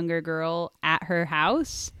visit the younger girl at her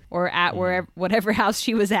house, or at whatever house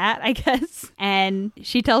she was at, I guess. And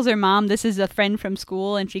she tells her mom this is a friend from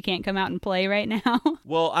school and she can't come out and play right now.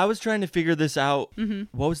 Well, I was trying to figure this out.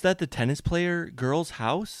 What was that, the tennis player girl's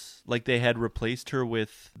house? Like they had replaced her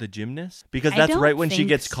with the gymnast? Because that's right when she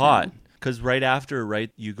gets caught. Because right after,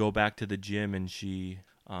 you go back to the gym and she...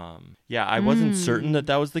 I wasn't certain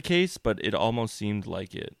that was the case, but it almost seemed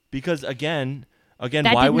like it. Because again,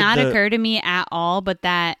 that why did would not occur to me at all, but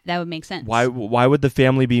that would make sense. Why would the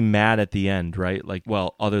family be mad at the end, right? Like,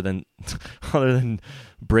 well, other than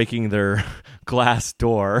breaking their glass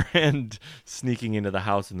door and sneaking into the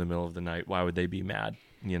house in the middle of the night, why would they be mad?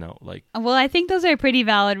 You know, like. Well, I think those are pretty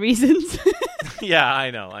valid reasons. Yeah,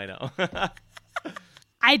 I know.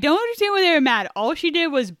 I don't understand why they were mad. All she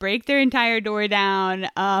did was break their entire door down,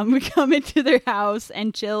 come into their house,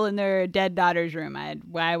 and chill in their dead daughter's room.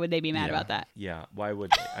 Why would they be mad about that? Yeah, why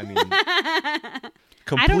would they? I mean,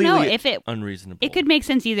 completely I don't know if unreasonable. It could make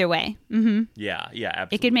sense either way. Mm-hmm. Yeah,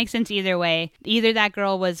 absolutely. It could make sense either way. Either that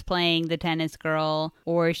girl was playing the tennis girl,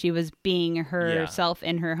 or she was being herself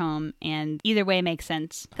in her home, and either way makes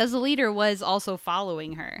sense. Because the leader was also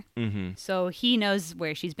following her, so he knows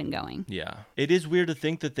where she's been going. Yeah. It is weird to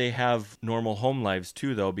think that they have normal home lives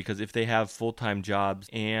too, though, because if they have full-time jobs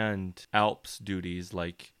and Alps duties,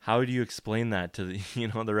 like, how do you explain that to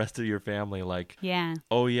the rest of your family? Like, yeah.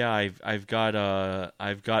 Oh yeah, I've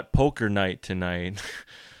got poker night tonight.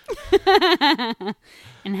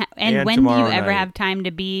 and when do you ever have time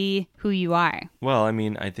to be who you are? Well, I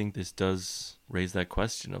mean, I think this does raise that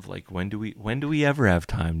question of like, when do we ever have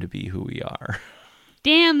time to be who we are?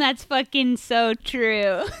 Damn, that's fucking so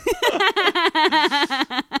true.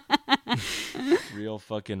 Real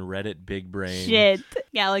fucking Reddit big brain. Shit.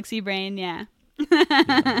 Galaxy brain, yeah.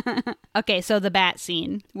 Okay, so the bat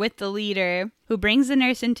scene with the leader who brings the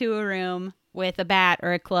nurse into a room with a bat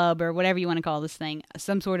or a club or whatever you want to call this thing,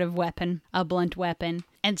 some sort of weapon, a blunt weapon,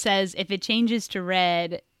 and says if it changes to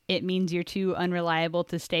red, it means you're too unreliable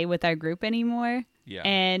to stay with our group anymore. Yeah.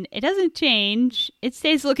 And it doesn't change. It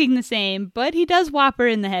stays looking the same, but he does whop her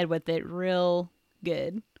in the head with it real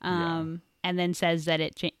good. And then says that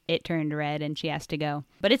it turned red and she has to go.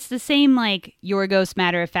 But it's the same like Yorgos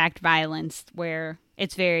matter-of-fact violence where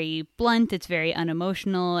it's very blunt, it's very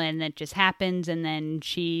unemotional, and it just happens and then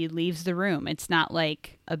she leaves the room. It's not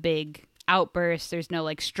like a big outburst. There's no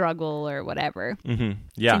like struggle or whatever. Mm-hmm.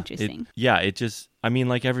 Yeah. It's interesting. It just, I mean,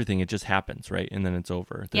 like everything, it just happens, right? And then it's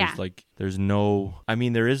over. There's no, I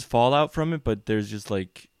mean, there is fallout from it, but there's just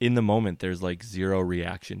like, in the moment, there's like zero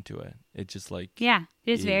reaction to it. It's just like. Yeah,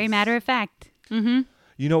 it is very matter of fact. Mm-hmm.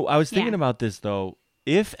 You know, I was thinking about this though.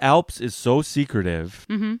 If Alps is so secretive,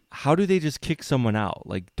 how do they just kick someone out?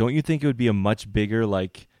 Like, don't you think it would be a much bigger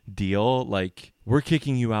like deal. Like, we're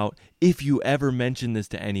kicking you out. If you ever mention this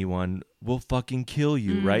to anyone, we'll fucking kill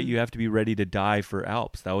you, right? You have to be ready to die for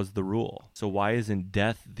Alps. That was the rule. So why isn't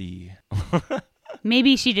death the...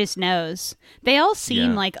 Maybe she just knows. They all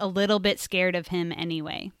seem like a little bit scared of him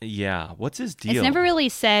anyway. Yeah. What's his deal? It's never really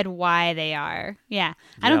said why they are. Yeah.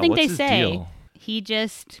 I don't think they say. Deal? He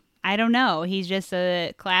just, I don't know. He's just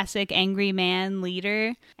a classic angry man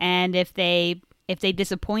leader. And if they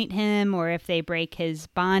disappoint him or if they break his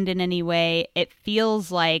bond in any way, it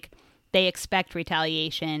feels like they expect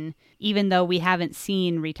retaliation, even though we haven't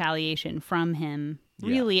seen retaliation from him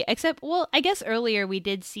really. Except, well, I guess earlier we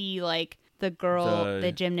did see like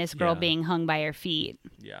the gymnast girl being hung by her feet.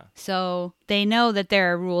 Yeah. So they know that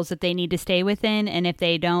there are rules that they need to stay within, and if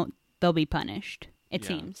they don't, they'll be punished, it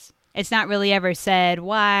seems. It's not really ever said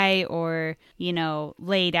why or,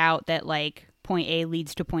 laid out that like point A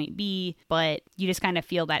leads to point B, but you just kind of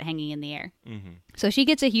feel that hanging in the air. Mm-hmm. So she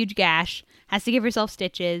gets a huge gash, has to give herself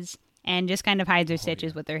stitches, and just kind of hides her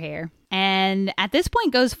stitches with her hair. And at this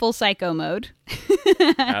point goes full psycho mode.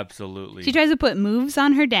 Absolutely. She tries to put moves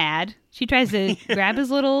on her dad. She tries to honk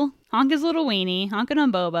his little weenie, honking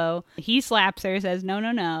on Bobo. He slaps her, says no,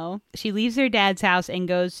 no, no. She leaves her dad's house and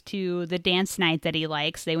goes to the dance night that he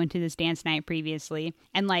likes. They went to this dance night previously.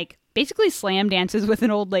 And like basically slam dances with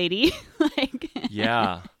an old lady.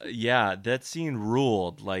 Yeah, that scene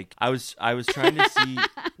ruled. Like I was trying to see.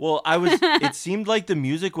 Well, it seemed like the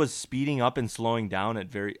music was speeding up and slowing down at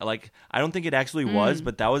I don't think it actually was,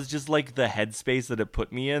 but that was just like the headspace that it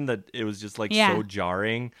put me in, that it was just like so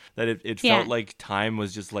jarring that it felt like time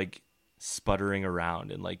was just like sputtering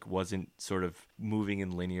around and like wasn't sort of moving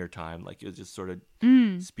in linear time. Like it was just sort of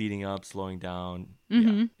speeding up, slowing down.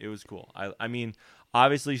 Yeah, it was cool. I mean,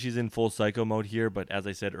 obviously she's in full psycho mode here, but as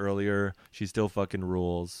I said earlier, she still fucking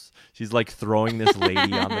rules. She's like throwing this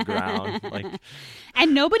lady on the ground, like,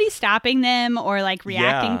 and nobody's stopping them or like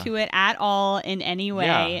reacting to it at all in any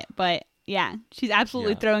way. Yeah. But yeah, she's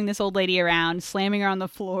absolutely throwing this old lady around, slamming her on the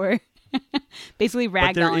floor. Basically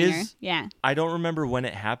ragdolling her. Yeah. I don't remember when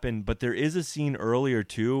it happened, but there is a scene earlier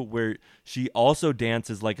too where she also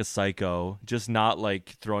dances like a psycho, just not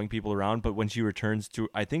like throwing people around, but when she returns to,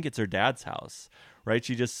 I think it's her dad's house, right?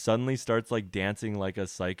 She just suddenly starts like dancing like a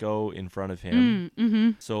psycho in front of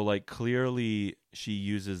him. So like clearly she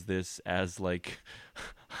uses this as like,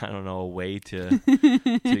 I don't know, a way to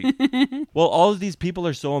well, all of these people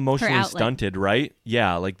are so emotionally stunted, right?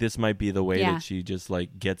 Yeah, like this might be the way that she just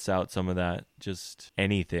like gets out some of that, just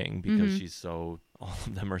anything, because she's so, all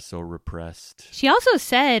of them are so repressed. She also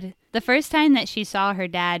said the first time that she saw her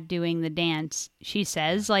dad doing the dance, she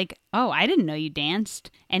says like, oh, I didn't know you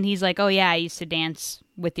danced. And he's like, oh yeah, I used to dance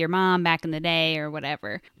with your mom back in the day or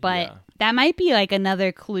whatever. But that might be like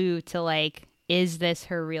another clue to like, is this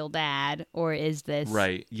her real dad or is this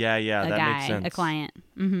right? Yeah, that guy, makes sense. A client?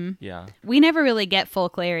 Yeah. We never really get full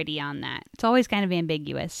clarity on that. It's always kind of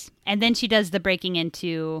ambiguous. And then she does the breaking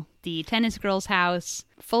into the tennis girl's house,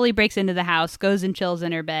 fully breaks into the house, goes and chills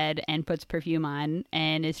in her bed and puts perfume on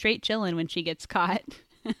and is straight chilling when she gets caught.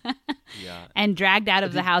 And dragged out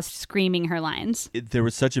of the house screaming her lines. There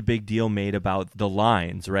was such a big deal made about the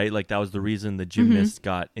lines, right? Like that was the reason the gymnast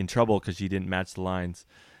got in trouble, because she didn't match the lines.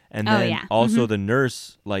 And then also the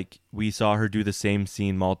nurse, like we saw her do the same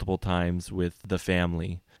scene multiple times with the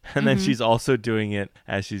family. And then she's also doing it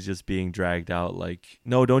as she's just being dragged out. Like,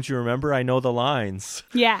 no, don't you remember? I know the lines.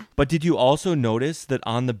 Yeah. But did you also notice that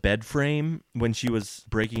on the bed frame, when she was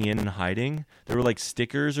breaking in and hiding, there were like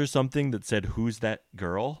stickers or something that said, "Who's that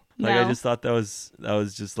girl?" Like, I just thought that was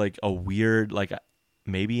just like a weird, like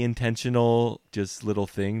maybe intentional, just little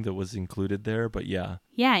thing that was included there. But yeah,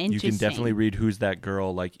 interesting. You can definitely read "Who's that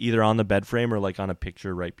girl?" like either on the bed frame or like on a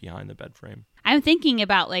picture right behind the bed frame. I'm thinking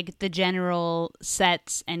about like the general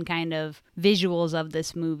sets and kind of visuals of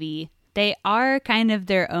this movie. They are kind of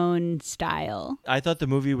their own style. I thought the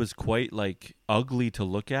movie was quite like ugly to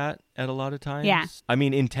look at a lot of times. Yeah. I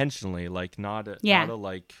mean, intentionally, like not a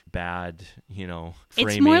like bad, framing.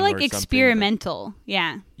 It's more like or experimental.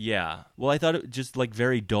 Yeah. Yeah. Well, I thought it just like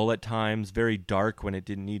very dull at times, very dark when it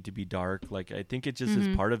didn't need to be dark. Like I think it just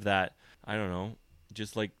is part of that. I don't know,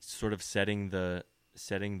 just like sort of setting the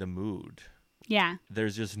mood. Yeah.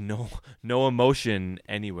 There's just no emotion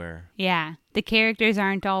anywhere. Yeah. The characters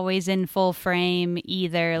aren't always in full frame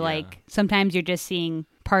either. Yeah. Like sometimes you're just seeing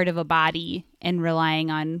part of a body and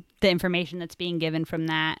relying on the information that's being given from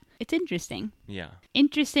that. It's interesting. Yeah.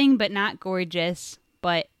 Interesting, but not gorgeous,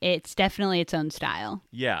 but it's definitely its own style.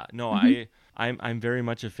 Yeah. No, I'm very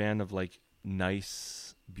much a fan of like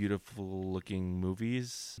nice beautiful looking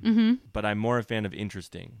movies, Mm-hmm. but I'm more a fan of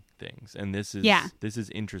interesting things. And this is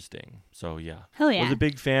interesting. So yeah. Hell yeah. I was a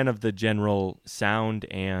big fan of the general sound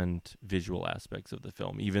and visual aspects of the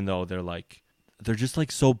film, even though they're just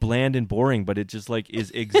like so bland and boring, but it just like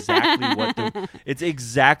is exactly what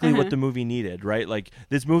the movie needed, right? Like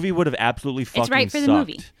this movie would have absolutely fucking it's right for sucked. the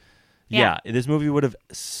movie. Yeah, this movie would have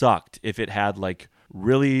sucked if it had like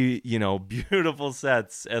really, beautiful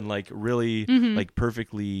sets and like really like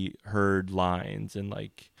perfectly heard lines and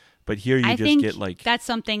like, but here I think get like that's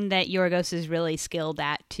something that Yorgos is really skilled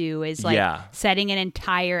at too, is like setting an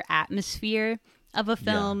entire atmosphere of a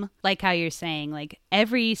film, like how you're saying, like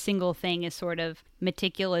every single thing is sort of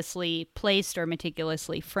meticulously placed or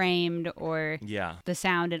meticulously framed, or the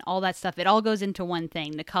sound and all that stuff. It all goes into one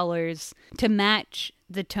thing, the colors, to match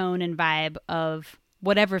the tone and vibe of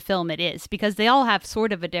whatever film it is, because they all have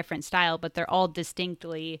sort of a different style, but they're all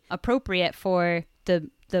distinctly appropriate for the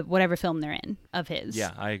whatever film they're in of his.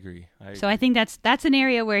 Yeah, I agree. So I think that's an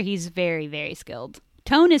area where he's very, very skilled.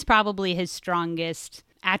 Tone is probably his strongest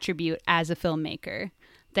attribute as a filmmaker,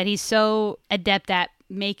 that he's so adept at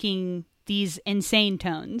making these insane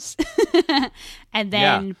tones and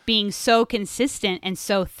then being so consistent and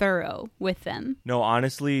so thorough with them. No,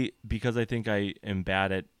 honestly, because I think I am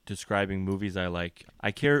bad at describing movies I like,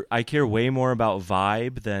 I care way more about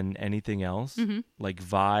vibe than anything else. Like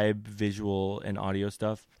vibe, visual and audio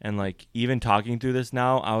stuff. And like even talking through this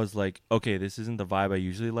now, I was like, okay, this isn't the vibe I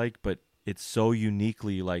usually like, but it's so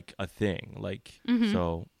uniquely like a thing. Like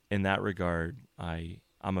so in that regard,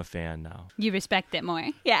 I'm a fan now. You respect it more.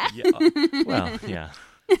 Yeah. Well, yeah.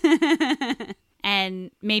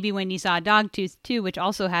 And maybe when you saw Dogtooth too, which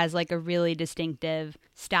also has like a really distinctive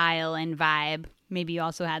style and vibe, maybe you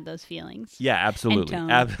also had those feelings. Yeah, absolutely.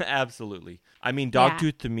 Absolutely. I mean,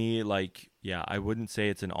 Dogtooth to me, like, I wouldn't say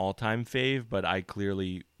it's an all-time fave, but I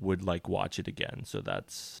clearly would like watch it again. So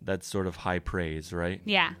that's sort of high praise, right?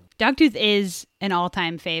 Yeah. Dogtooth is an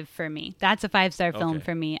all-time fave for me. That's a 5-star film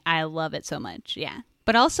for me. I love it so much. Yeah.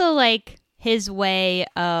 But also like his way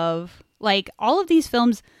of like all of these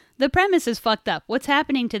films, the premise is fucked up. What's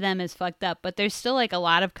happening to them is fucked up, but there's still like a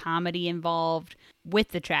lot of comedy involved with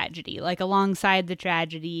the tragedy. Like alongside the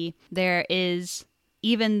tragedy, there is,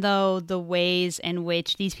 even though the ways in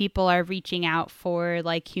which these people are reaching out for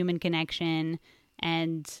like human connection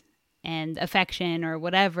and affection or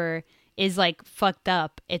whatever is like fucked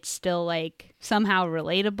up, it's still like somehow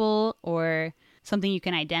relatable or something you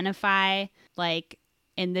can identify. Like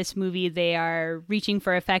in this movie, they are reaching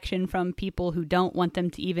for affection from people who don't want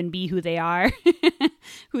them to even be who they are,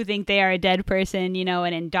 who think they are a dead person,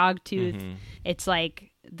 and in Dogtooth, it's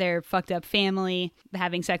like their fucked up family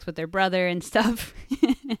having sex with their brother and stuff.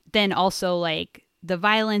 Then also like the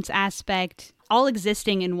violence aspect, all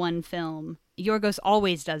existing in one film. Yorgos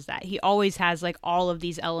always does that. He always has like all of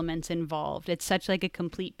these elements involved. It's such like a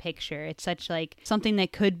complete picture. It's such like something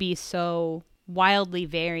that could be so wildly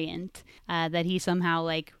variant that he somehow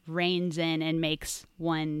like reins in and makes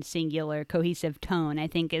one singular cohesive tone, I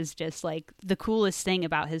think is just like the coolest thing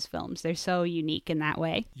about his films. They're so unique in that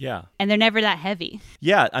way. Yeah. And they're never that heavy.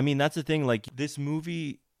 Yeah. I mean, that's the thing. Like this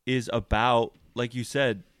movie is about, like you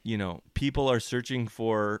said, people are searching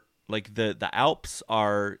for, like the Alps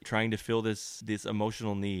are trying to fill this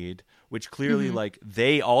emotional need, which clearly like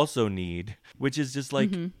they also need, which is just like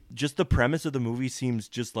just the premise of the movie seems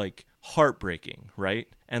just like heartbreaking, right?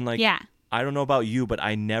 And like I don't know about you, but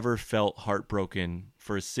I never felt heartbroken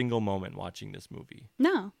for a single moment watching this movie.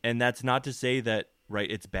 No. And that's not to say that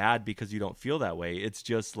it's bad because you don't feel that way. It's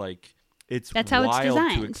just like that's how it's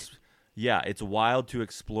designed. It's wild to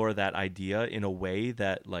explore that idea in a way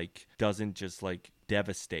that like doesn't just like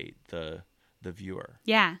devastate the viewer.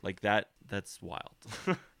 Yeah. Like that's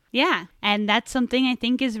wild. Yeah. And that's something I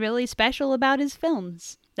think is really special about his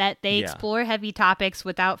films, that they explore heavy topics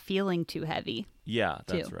without feeling too heavy. Yeah,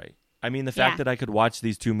 that's right. I mean, the fact that I could watch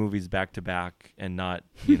these two movies back to back and not,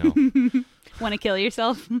 want to kill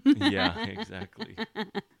yourself? Yeah, exactly.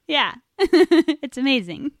 Yeah. It's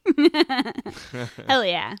amazing. Hell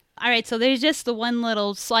yeah. All right, so there's just the one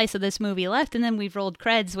little slice of this movie left, and then we've rolled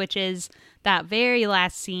creds, which is that very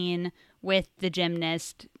last scene with the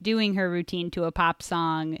gymnast doing her routine to a pop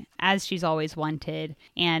song, as she's always wanted,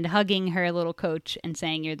 and hugging her little coach and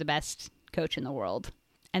saying, "You're the best coach in the world."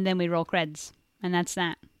 And then we roll creds, and that's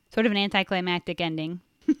that. Sort of an anticlimactic ending.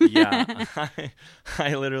 Yeah,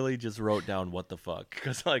 I literally just wrote down what the fuck,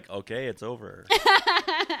 because like, okay, it's over.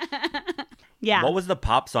 Yeah. What was the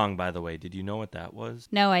pop song, by the way? Did you know what that was?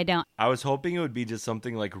 No, I don't. I was hoping it would be just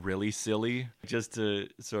something like really silly, just to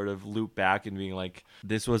sort of loop back and being like,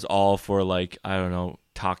 this was all for like, I don't know,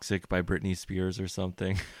 Toxic by Britney Spears or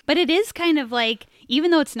something. But it is kind of like,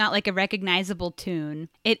 even though it's not like a recognizable tune,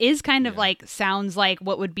 it is kind of like, sounds like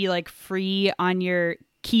what would be like free on your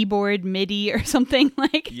keyboard MIDI or something.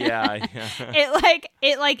 Like, Yeah.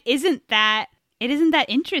 it isn't that. It isn't that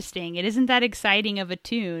interesting. It isn't that exciting of a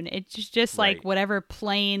tune. It's just like Right. whatever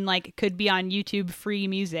plain like could be on YouTube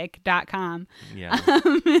freemusic.com.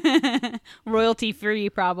 Yeah. Royalty free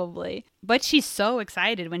probably. But she's so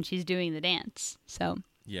excited when she's doing the dance. So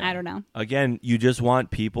Yeah. I don't know. Again, you just want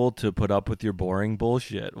people to put up with your boring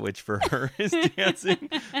bullshit, which for her is dancing.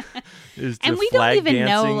 Is to And we don't flag even know,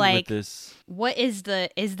 dancing with like, this. What is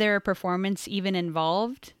there a performance even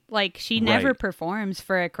involved? Like, she never Right. performs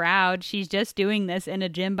for a crowd. She's just doing this in a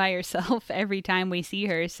gym by herself every time we see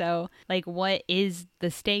her. So, like, what is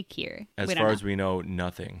the stake here? As We don't far know. as we know,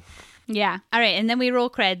 nothing. Yeah. All right. And then we roll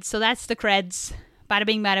creds. So that's the creds. Bada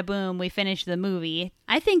bing, bada boom. We finished the movie.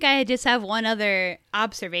 I think I just have one other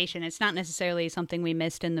observation. It's not necessarily something we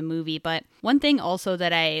missed in the movie, but one thing also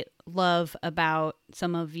that I love about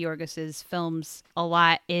some of Yorgos's films a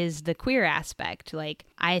lot is the queer aspect. Like,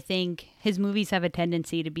 I think his movies have a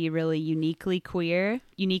tendency to be really uniquely queer,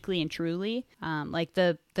 uniquely and truly. Like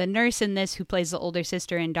the nurse in this who plays the older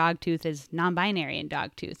sister in Dogtooth is non-binary in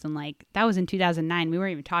Dogtooth. And like, that was in 2009. We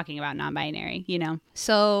weren't even talking about non-binary, you know?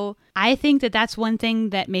 So I think that that's one thing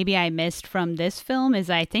that maybe I missed from this film is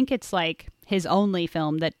I think it's like his only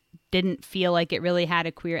film that didn't feel like it really had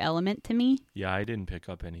a queer element to me. Yeah, I didn't pick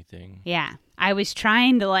up anything. Yeah. I was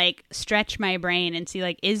trying to like stretch my brain and see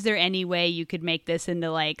like, is there any way you could make this into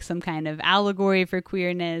like some kind of allegory for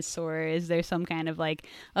queerness, or is there some kind of like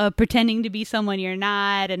pretending to be someone you're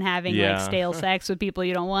not and having Yeah. like stale sex with people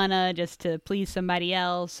you don't wanna just to please somebody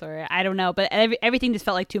else, or I don't know, but everything just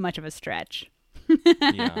felt like too much of a stretch.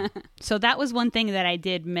 Yeah. So that was one thing that I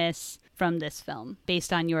did miss from this film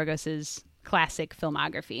based on Yorgos's classic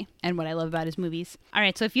filmography and what I love about his movies. All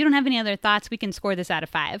right, so if you don't have any other thoughts, we can score this out of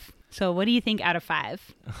 5. So what do you think out of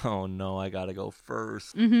 5? Oh no, I gotta go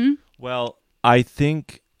first. Mm-hmm. Well, I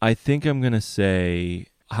think I'm gonna say,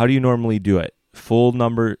 how do you normally do it? Full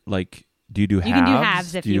number, like, do you do halves? You can do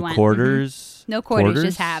halves if do you want. Quarters? No quarters,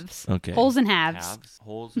 just halves. Okay. Holes and halves. Halves,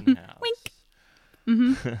 holes and halves. Wink.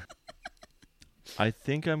 Mm-hmm. I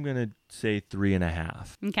think I'm gonna say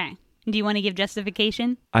 3.5. Okay. Do you want to give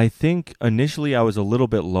justification? I think initially I was a little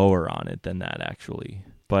bit lower on it than that, actually,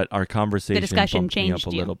 but our conversation discussion bumped me up changed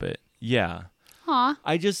a you. little bit. Yeah. Aw.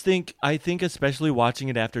 I think especially watching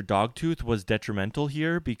it after Dogtooth was detrimental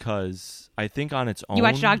here, because I think on its own. You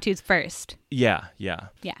watched Dogtooth first. Yeah. Yeah.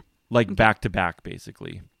 Like back to back,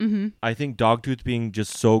 basically. Mm-hmm. I think Dogtooth being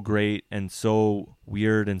just so great and so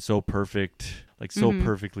weird and so perfect, like so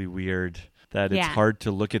perfectly weird, that it's Yeah. hard to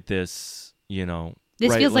look at this, you know. This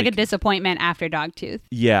right, feels like a disappointment after Dogtooth.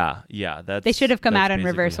 Yeah. That's. They should have come that's out in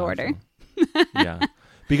basically reverse how I order. feel. Yeah.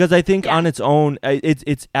 Because I think Yeah. on its own,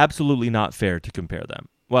 it's absolutely not fair to compare them.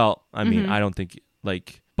 Well, I mean, Mm-hmm. I don't think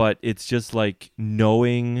like, but it's just like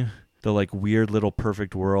knowing the like weird little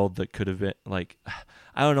perfect world that could have been like,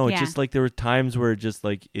 I don't know. It's Yeah. just like there were times where just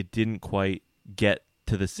like it didn't quite get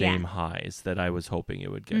to the same Yeah. highs that I was hoping it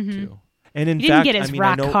would get to. And in You didn't fact, get as I mean,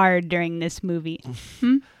 rock I know, hard during this movie.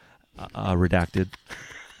 redacted.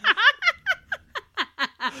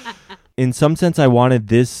 In some sense, I wanted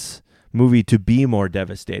this movie to be more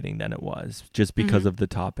devastating than it was, just because of the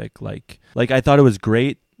topic. Like I thought it was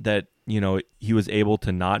great that, you know, he was able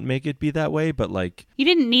to not make it be that way, but like, You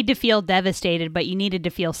didn't need to feel devastated, but you needed to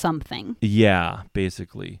feel something. yeah,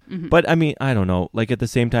 basically. But I mean, I don't know. Like at the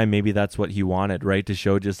same time, maybe that's what he wanted, right? To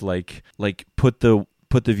show just like put the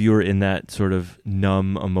viewer in that sort of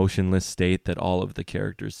numb, emotionless state that all of the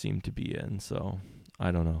characters seem to be in. So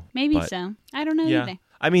I don't know. Maybe But, so. I don't know Yeah. either.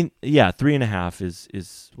 I mean, yeah, 3.5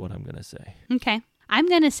 is what I'm gonna say. Okay. I'm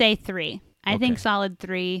going to say 3. I think Okay. solid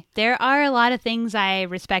 3. There are a lot of things I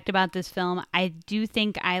respect about this film. I do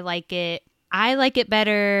think I like it. I like it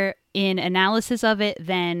better in analysis of it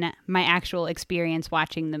than my actual experience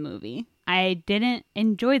watching the movie. I didn't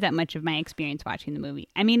enjoy that much of my experience watching the movie.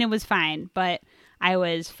 I mean, it was fine, but I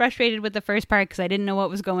was frustrated with the first part because I didn't know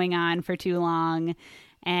what was going on for too long.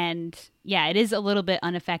 And yeah, it is a little bit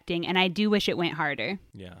unaffecting, and I do wish it went harder.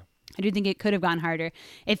 Yeah. I do think it could have gone harder.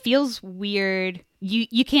 It feels weird.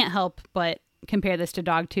 You can't help but compare this to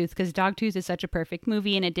Dogtooth because Dogtooth is such a perfect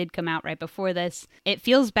movie and it did come out right before this. It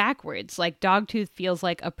feels backwards. Like Dogtooth feels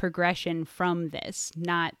like a progression from this,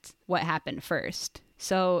 not what happened first.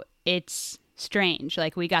 So it's strange.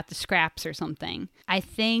 Like we got the scraps or something. I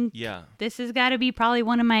think Yeah. this has got to be probably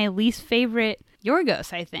one of my least favorite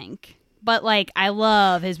Yorgos, I think. But, like, I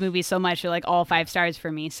love his movies so much. They're, like, all 5 stars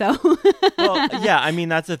for me, so. Well, yeah, I mean,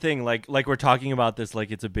 that's the thing. Like we're talking about this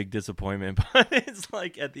like it's a big disappointment, but it's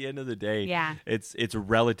like at the end of the day, Yeah. it's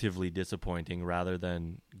relatively disappointing rather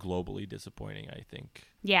than globally disappointing, I think.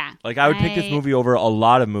 Yeah. Like, I would pick this movie over a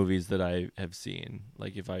lot of movies that I have seen,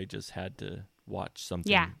 like, if I just had to watch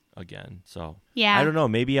something again. So, Yeah. I don't know.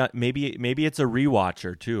 Maybe it's a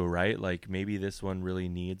rewatcher too, right? Like, maybe this one really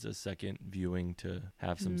needs a second viewing to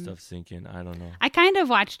have some stuff sink in. I don't know. I kind of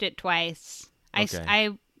watched it twice.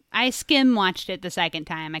 Okay. I skim watched it the second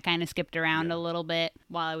time. I kind of skipped around a little bit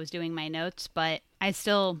while I was doing my notes, but I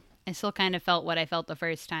still kind of felt what I felt the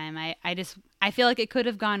first time. I feel like it could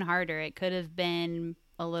have gone harder. It could have been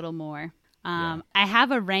a little more. I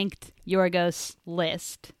have a ranked Yorgos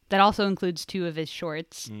list that also includes 2 of his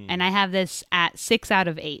shorts, and I have this at 6 out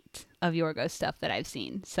of 8 of Yorgos stuff that I've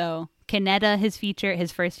seen. So Kaneda,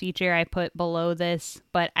 his first feature, I put below this,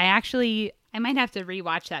 but I might have to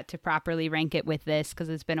rewatch that to properly rank it with this because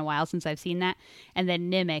it's been a while since I've seen that. And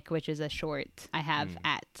then Nimic, which is a short, I have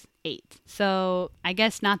at 8. So I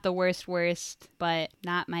guess not the worst, but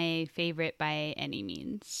not my favorite by any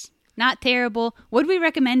means. Not terrible. Would we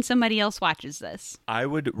recommend somebody else watches this? I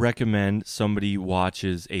would recommend somebody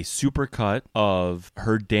watches a supercut of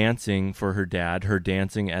her dancing for her dad, her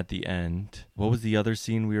dancing at the end. What was the other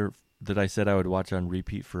scene that I said I would watch on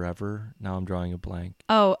repeat forever? Now I'm drawing a blank.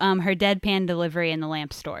 Oh, her deadpan delivery in the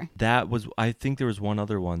lamp store. That was, I think there was one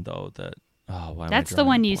other one though that, why am That's I the drawing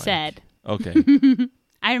one a you blank? said. Okay.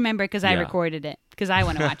 I remember because I Yeah. recorded it because I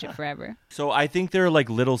want to watch it forever. So I think there are like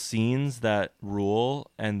little scenes that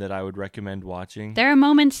rule and that I would recommend watching. There are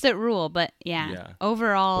moments that rule, but Yeah.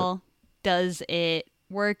 overall, does it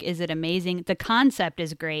work? Is it amazing? The concept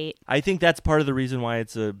is great. I think that's part of the reason why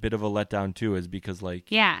it's a bit of a letdown too, is because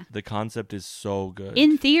like Yeah. the concept is so good.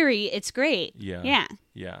 In theory, it's great. Yeah. Yeah.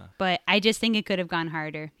 Yeah. But I just think it could have gone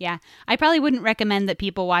harder. Yeah. I probably wouldn't recommend that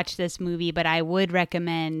people watch this movie, but I would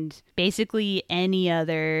recommend basically any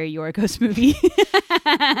other Yorgos movie.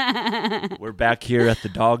 We're back here at the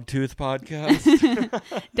Dogtooth podcast.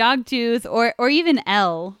 Dogtooth or even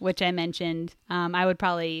Elle, which I mentioned. I would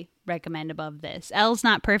probably recommend above this. Elle's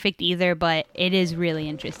not perfect either, but it is really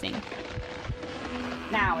interesting.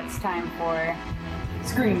 Now it's time for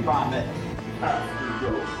Screen Vomit.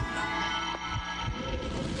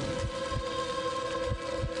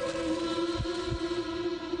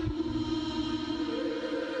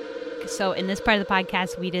 So in this part of the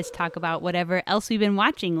podcast, we just talk about whatever else we've been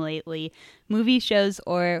watching lately, movies, shows,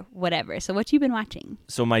 or whatever. So what you been watching?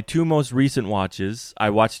 So my 2 most recent watches, I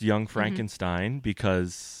watched Young Frankenstein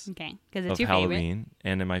because it's of your Halloween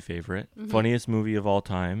favorite. and my favorite. Funniest movie of all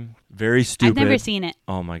time. Very stupid. I've never seen it.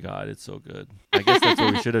 Oh my God, it's so good. I guess that's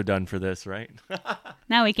what we should have done for this, right?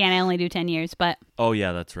 No, we can't. I only do 10 years, but Oh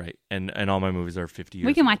yeah, that's right. And all my movies are 50 years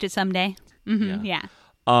we can old. watch it someday. Yeah.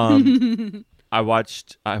 I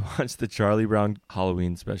watched the Charlie Brown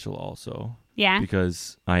Halloween special also. Yeah.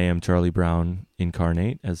 Because I am Charlie Brown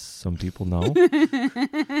incarnate, as some people know.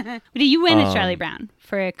 You went as Charlie Brown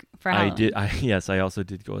for Halloween. I also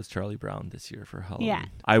did go as Charlie Brown this year for Halloween. Yeah.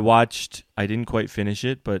 I didn't quite finish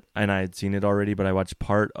it, and I had seen it already, but I watched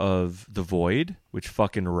part of The Void, which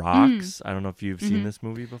fucking rocks. I don't know if you've seen this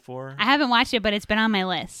movie before. I haven't watched it, but it's been on my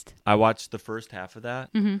list. I watched the first half of that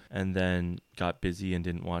and then got busy and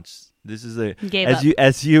didn't watch. This is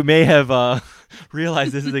as you may have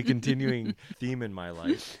realized, this is a continuing theme in my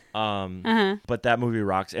life. But that movie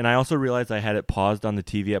rocks. And I also realized I had it paused on the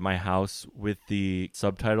TV at my house with the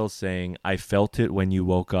subtitles saying, "I felt it when you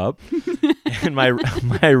woke up." And my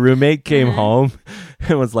roommate came home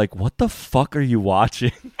and was like, "What the fuck are you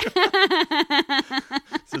watching?"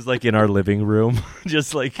 This is like in our living room.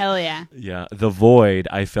 Just like, hell yeah. Yeah. The Void,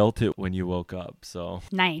 I felt it when you woke up. So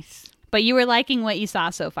nice. But you were liking what you saw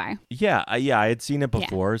so far. Yeah, I had seen it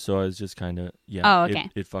before, so I was just kind of, Oh, okay.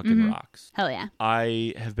 It fucking rocks. Hell yeah.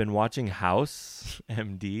 I have been watching House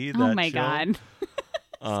MD. Oh my show. God.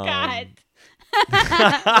 Scott.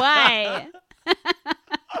 Why?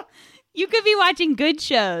 You could be watching good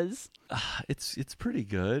shows. It's pretty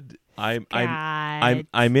good. I'm God.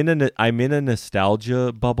 in a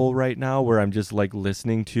nostalgia bubble right now where I'm just like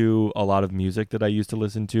listening to a lot of music that I used to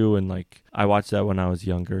listen to, and like I watched that when I was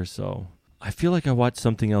younger, so I feel like I watched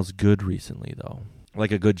something else good recently though.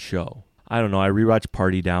 Like a good show. I don't know. I rewatch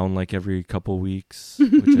Party Down like every couple weeks,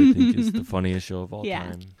 which I think is the funniest show of all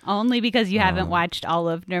time. Only because you haven't watched all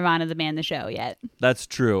of Nirvana the Band the Show yet. That's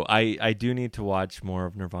true. I do need to watch more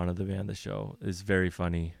of Nirvana the Band the Show. It's very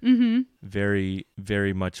funny. Very,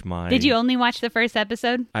 very much mine. Did you only watch the first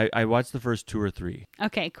episode? I watched the first 2 or 3.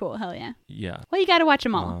 Okay, cool. Hell yeah. Yeah. Well, you got to watch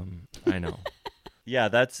them all. I know. Yeah,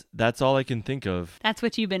 that's all I can think of. That's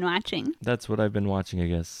what you've been watching. That's what I've been watching, I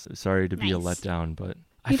guess. Sorry to be a letdown, but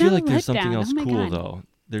I You're feel not like a there's something letdown. else Oh my cool, God. though.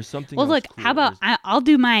 There's something Well, else look, cool. how about I'll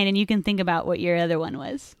do mine and you can think about what your other one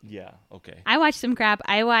was. Yeah, okay. I watched some crap.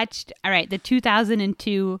 I watched, the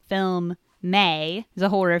 2002 film May. It's a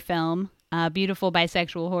horror film. A beautiful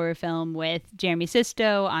bisexual horror film with Jeremy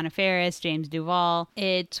Sisto, Anna Faris, James Duval.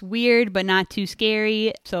 It's weird but not too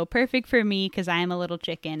scary, so perfect for me because I am a little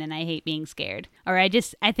chicken and I hate being scared. Or I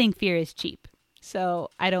think fear is cheap, so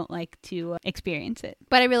I don't like to experience it.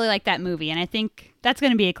 But I really like that movie, and I think that's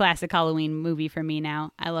going to be a classic Halloween movie for me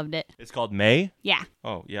now. I loved it. It's called May? Yeah.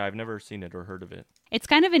 Oh, yeah, I've never seen it or heard of it. It's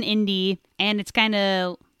kind of an indie, and it's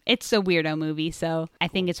a weirdo movie, so I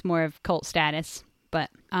think it's more of cult status. But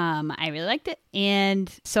I really liked it. And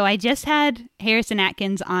so I just had Harrison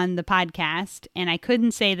Atkins on the podcast, and I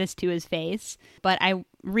couldn't say this to his face, but I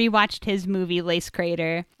rewatched his movie Lace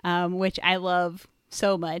Crater, which I love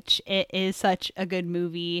so much. It is such a good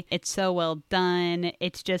movie. It's so well done.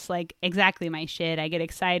 It's just like exactly my shit. I get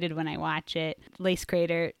excited when I watch it. Lace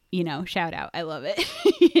Crater, shout out. I love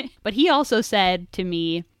it. But he also said to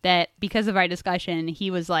me that because of our discussion, he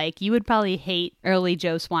was like, you would probably hate early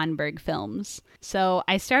Joe Swanberg films. So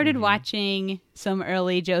I started watching some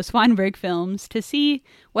early Joe Swanberg films to see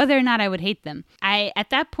whether or not I would hate them. At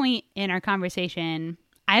that point in our conversation,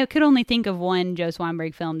 I could only think of one Joe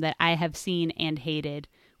Swanberg film that I have seen and hated,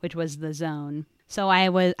 which was The Zone. So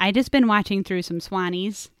I just been watching through some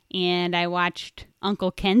Swannies, and I watched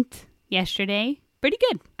Uncle Kent yesterday. Pretty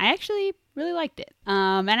good. I actually really liked it.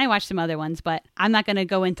 And I watched some other ones, but I'm not going to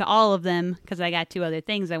go into all of them because I got 2 other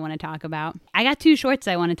things I want to talk about. I got 2 shorts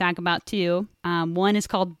I want to talk about too. One is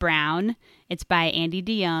called Brown. It's by Andy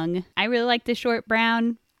DeYoung. I really like the short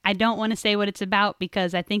Brown. I don't want to say what it's about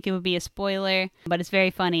because I think it would be a spoiler, but it's very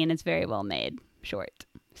funny and it's very well made short.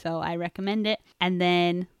 So I recommend it. And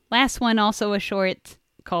then last one, also a short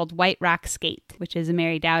called White Rock Skate, which is a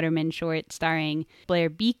Mary Dowderman short starring Blair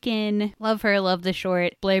Beacon. Love her, love the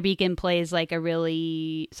short. Blair Beacon plays like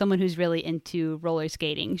someone who's really into roller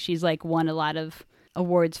skating. She's like won a lot of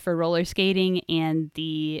awards for roller skating, and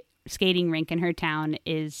the skating rink in her town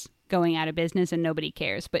is going out of business and nobody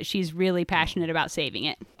cares, but she's really passionate about saving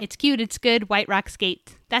it. It's cute, it's good. White Rock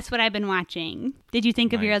Skate. That's what I've been watching. Did you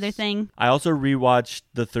think of your other thing? I also rewatched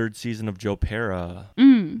the 3rd season of Joe Pera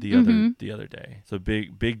the other day. So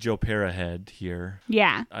big Joe Pera head here.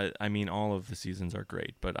 Yeah. I mean, all of the seasons are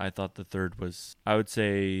great, but I thought the 3rd was, I would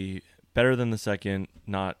say, better than the 2nd,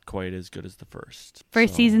 not quite as good as the 1st.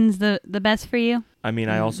 First season's the best for you? I mean,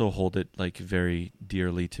 I also hold it like very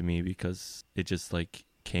dearly to me because it just like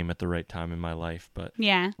came at the right time in my life. But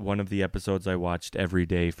yeah, one of the episodes I watched every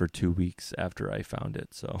day for 2 weeks after I found it.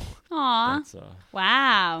 So aw,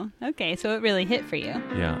 wow. Okay, so it really hit for you.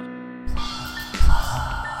 Yeah.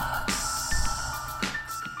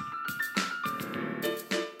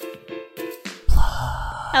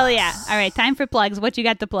 Hell yeah. All right, time for plugs. What you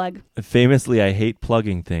got to plug? Famously, I hate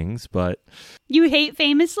plugging things, but... You hate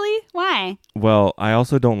famously? Why? Well, I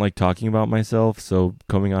also don't like talking about myself, so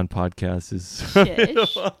coming on podcasts is...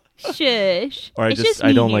 Shush. Shush. Or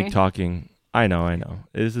I don't like talking. I know.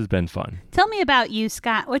 This has been fun. Tell me about you,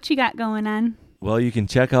 Scott. What you got going on? Well, you can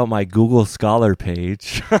check out my Google Scholar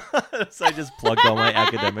page. So I just plugged all my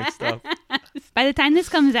academic stuff. By the time this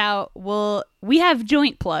comes out, we have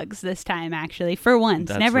joint plugs this time, actually, for once.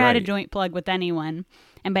 That's Never had a right. joint plug with anyone.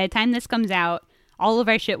 And by the time this comes out, all of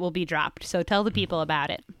our shit will be dropped. So tell the people about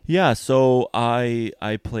it. Yeah, so I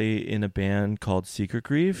play in a band called Secret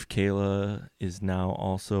Grief. Kayla is now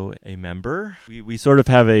also a member. We sort of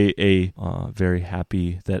have a very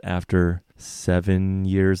happy that after 7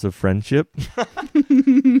 years of friendship.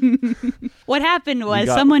 What happened was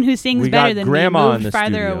someone who sings better than me moved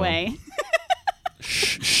farther away.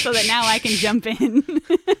 So that now I can jump in.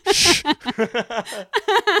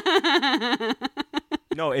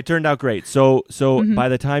 No, it turned out great. So by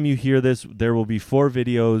the time you hear this, there will be 4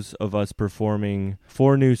 videos of us performing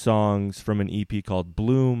 4 new songs from an EP called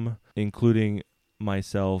Bloom, including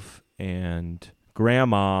myself and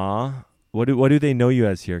Grandma. What do they know you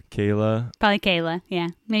as here? Kayla? Probably Kayla. Yeah,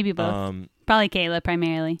 maybe both. Probably Kayla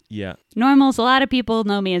primarily. Yeah. Normals, a lot of people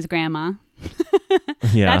know me as Grandma.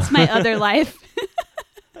 Yeah. That's my other life.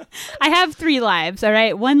 I have 3 lives, all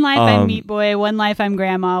right? One life I'm Meat Boy, one life I'm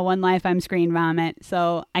Grandma, one life I'm Screen Vomit.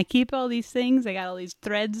 So I keep all these things. I got all these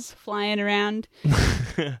threads flying around.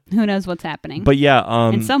 Who knows what's happening? But yeah,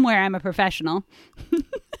 and somewhere I'm a professional.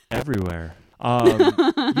 Everywhere.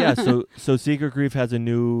 Yeah, so Secret Grief has a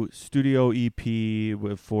new studio EP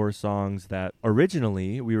with 4 songs that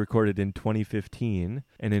originally we recorded in 2015,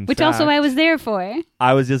 and which also I was there for.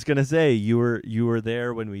 I was just gonna say you were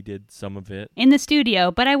there when we did some of it in the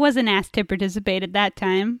studio, but I wasn't asked to participate at that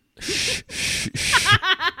time.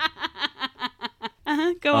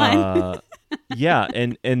 Go on. Yeah,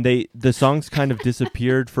 and the songs kind of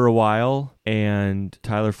disappeared for a while, and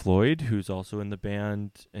Tyler Floyd, who's also in the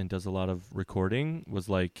band and does a lot of recording, was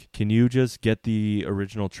like, can you just get the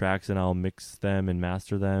original tracks and I'll mix them and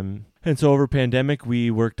master them? And so over pandemic,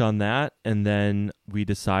 we worked on that, and then we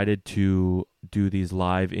decided to do these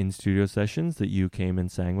live in-studio sessions that you came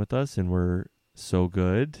and sang with us, and were so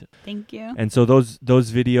good. Thank you. And so those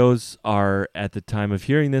videos are, at the time of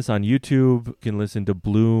hearing this, on YouTube. You can listen to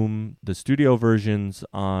Bloom, the studio versions,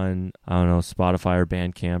 on, I don't know, Spotify or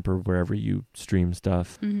Bandcamp or wherever you stream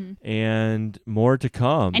stuff. Mm-hmm. And more to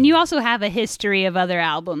come. And you also have a history of other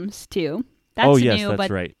albums too. That's new, that's but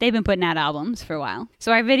right. They've been putting out albums for a while.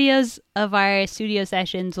 So our videos of our studio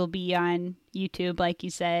sessions will be on YouTube, like you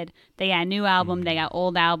said. They got a new album, they got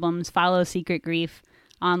old albums. Follow Secret Grief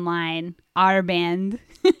online, our band.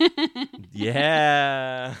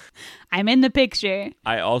 Yeah. I'm in the picture.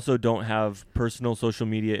 I also don't have personal social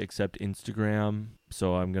media except Instagram,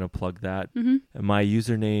 so I'm going to plug that. Mm-hmm. And my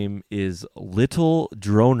username is Little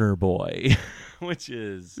Droner Boy, which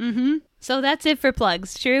is... Mm-hmm. So that's it for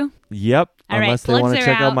plugs, true? Yep. All unless right, they want to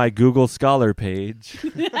check out my Google Scholar page.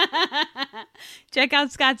 Check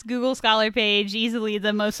out Scott's Google Scholar page. Easily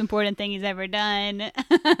the most important thing he's ever done.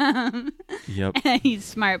 Yep. He's a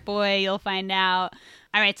smart boy. You'll find out.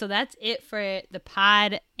 All right, so that's it for the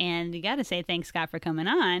pod. And you got to say thanks, Scott, for coming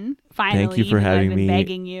on. Finally, thank you for having I've been me.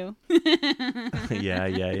 Begging you.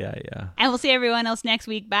 Yeah. And we'll see everyone else next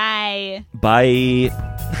week. Bye. Bye.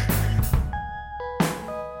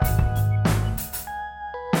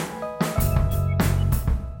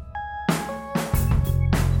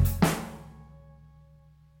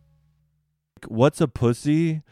 What's a pussy?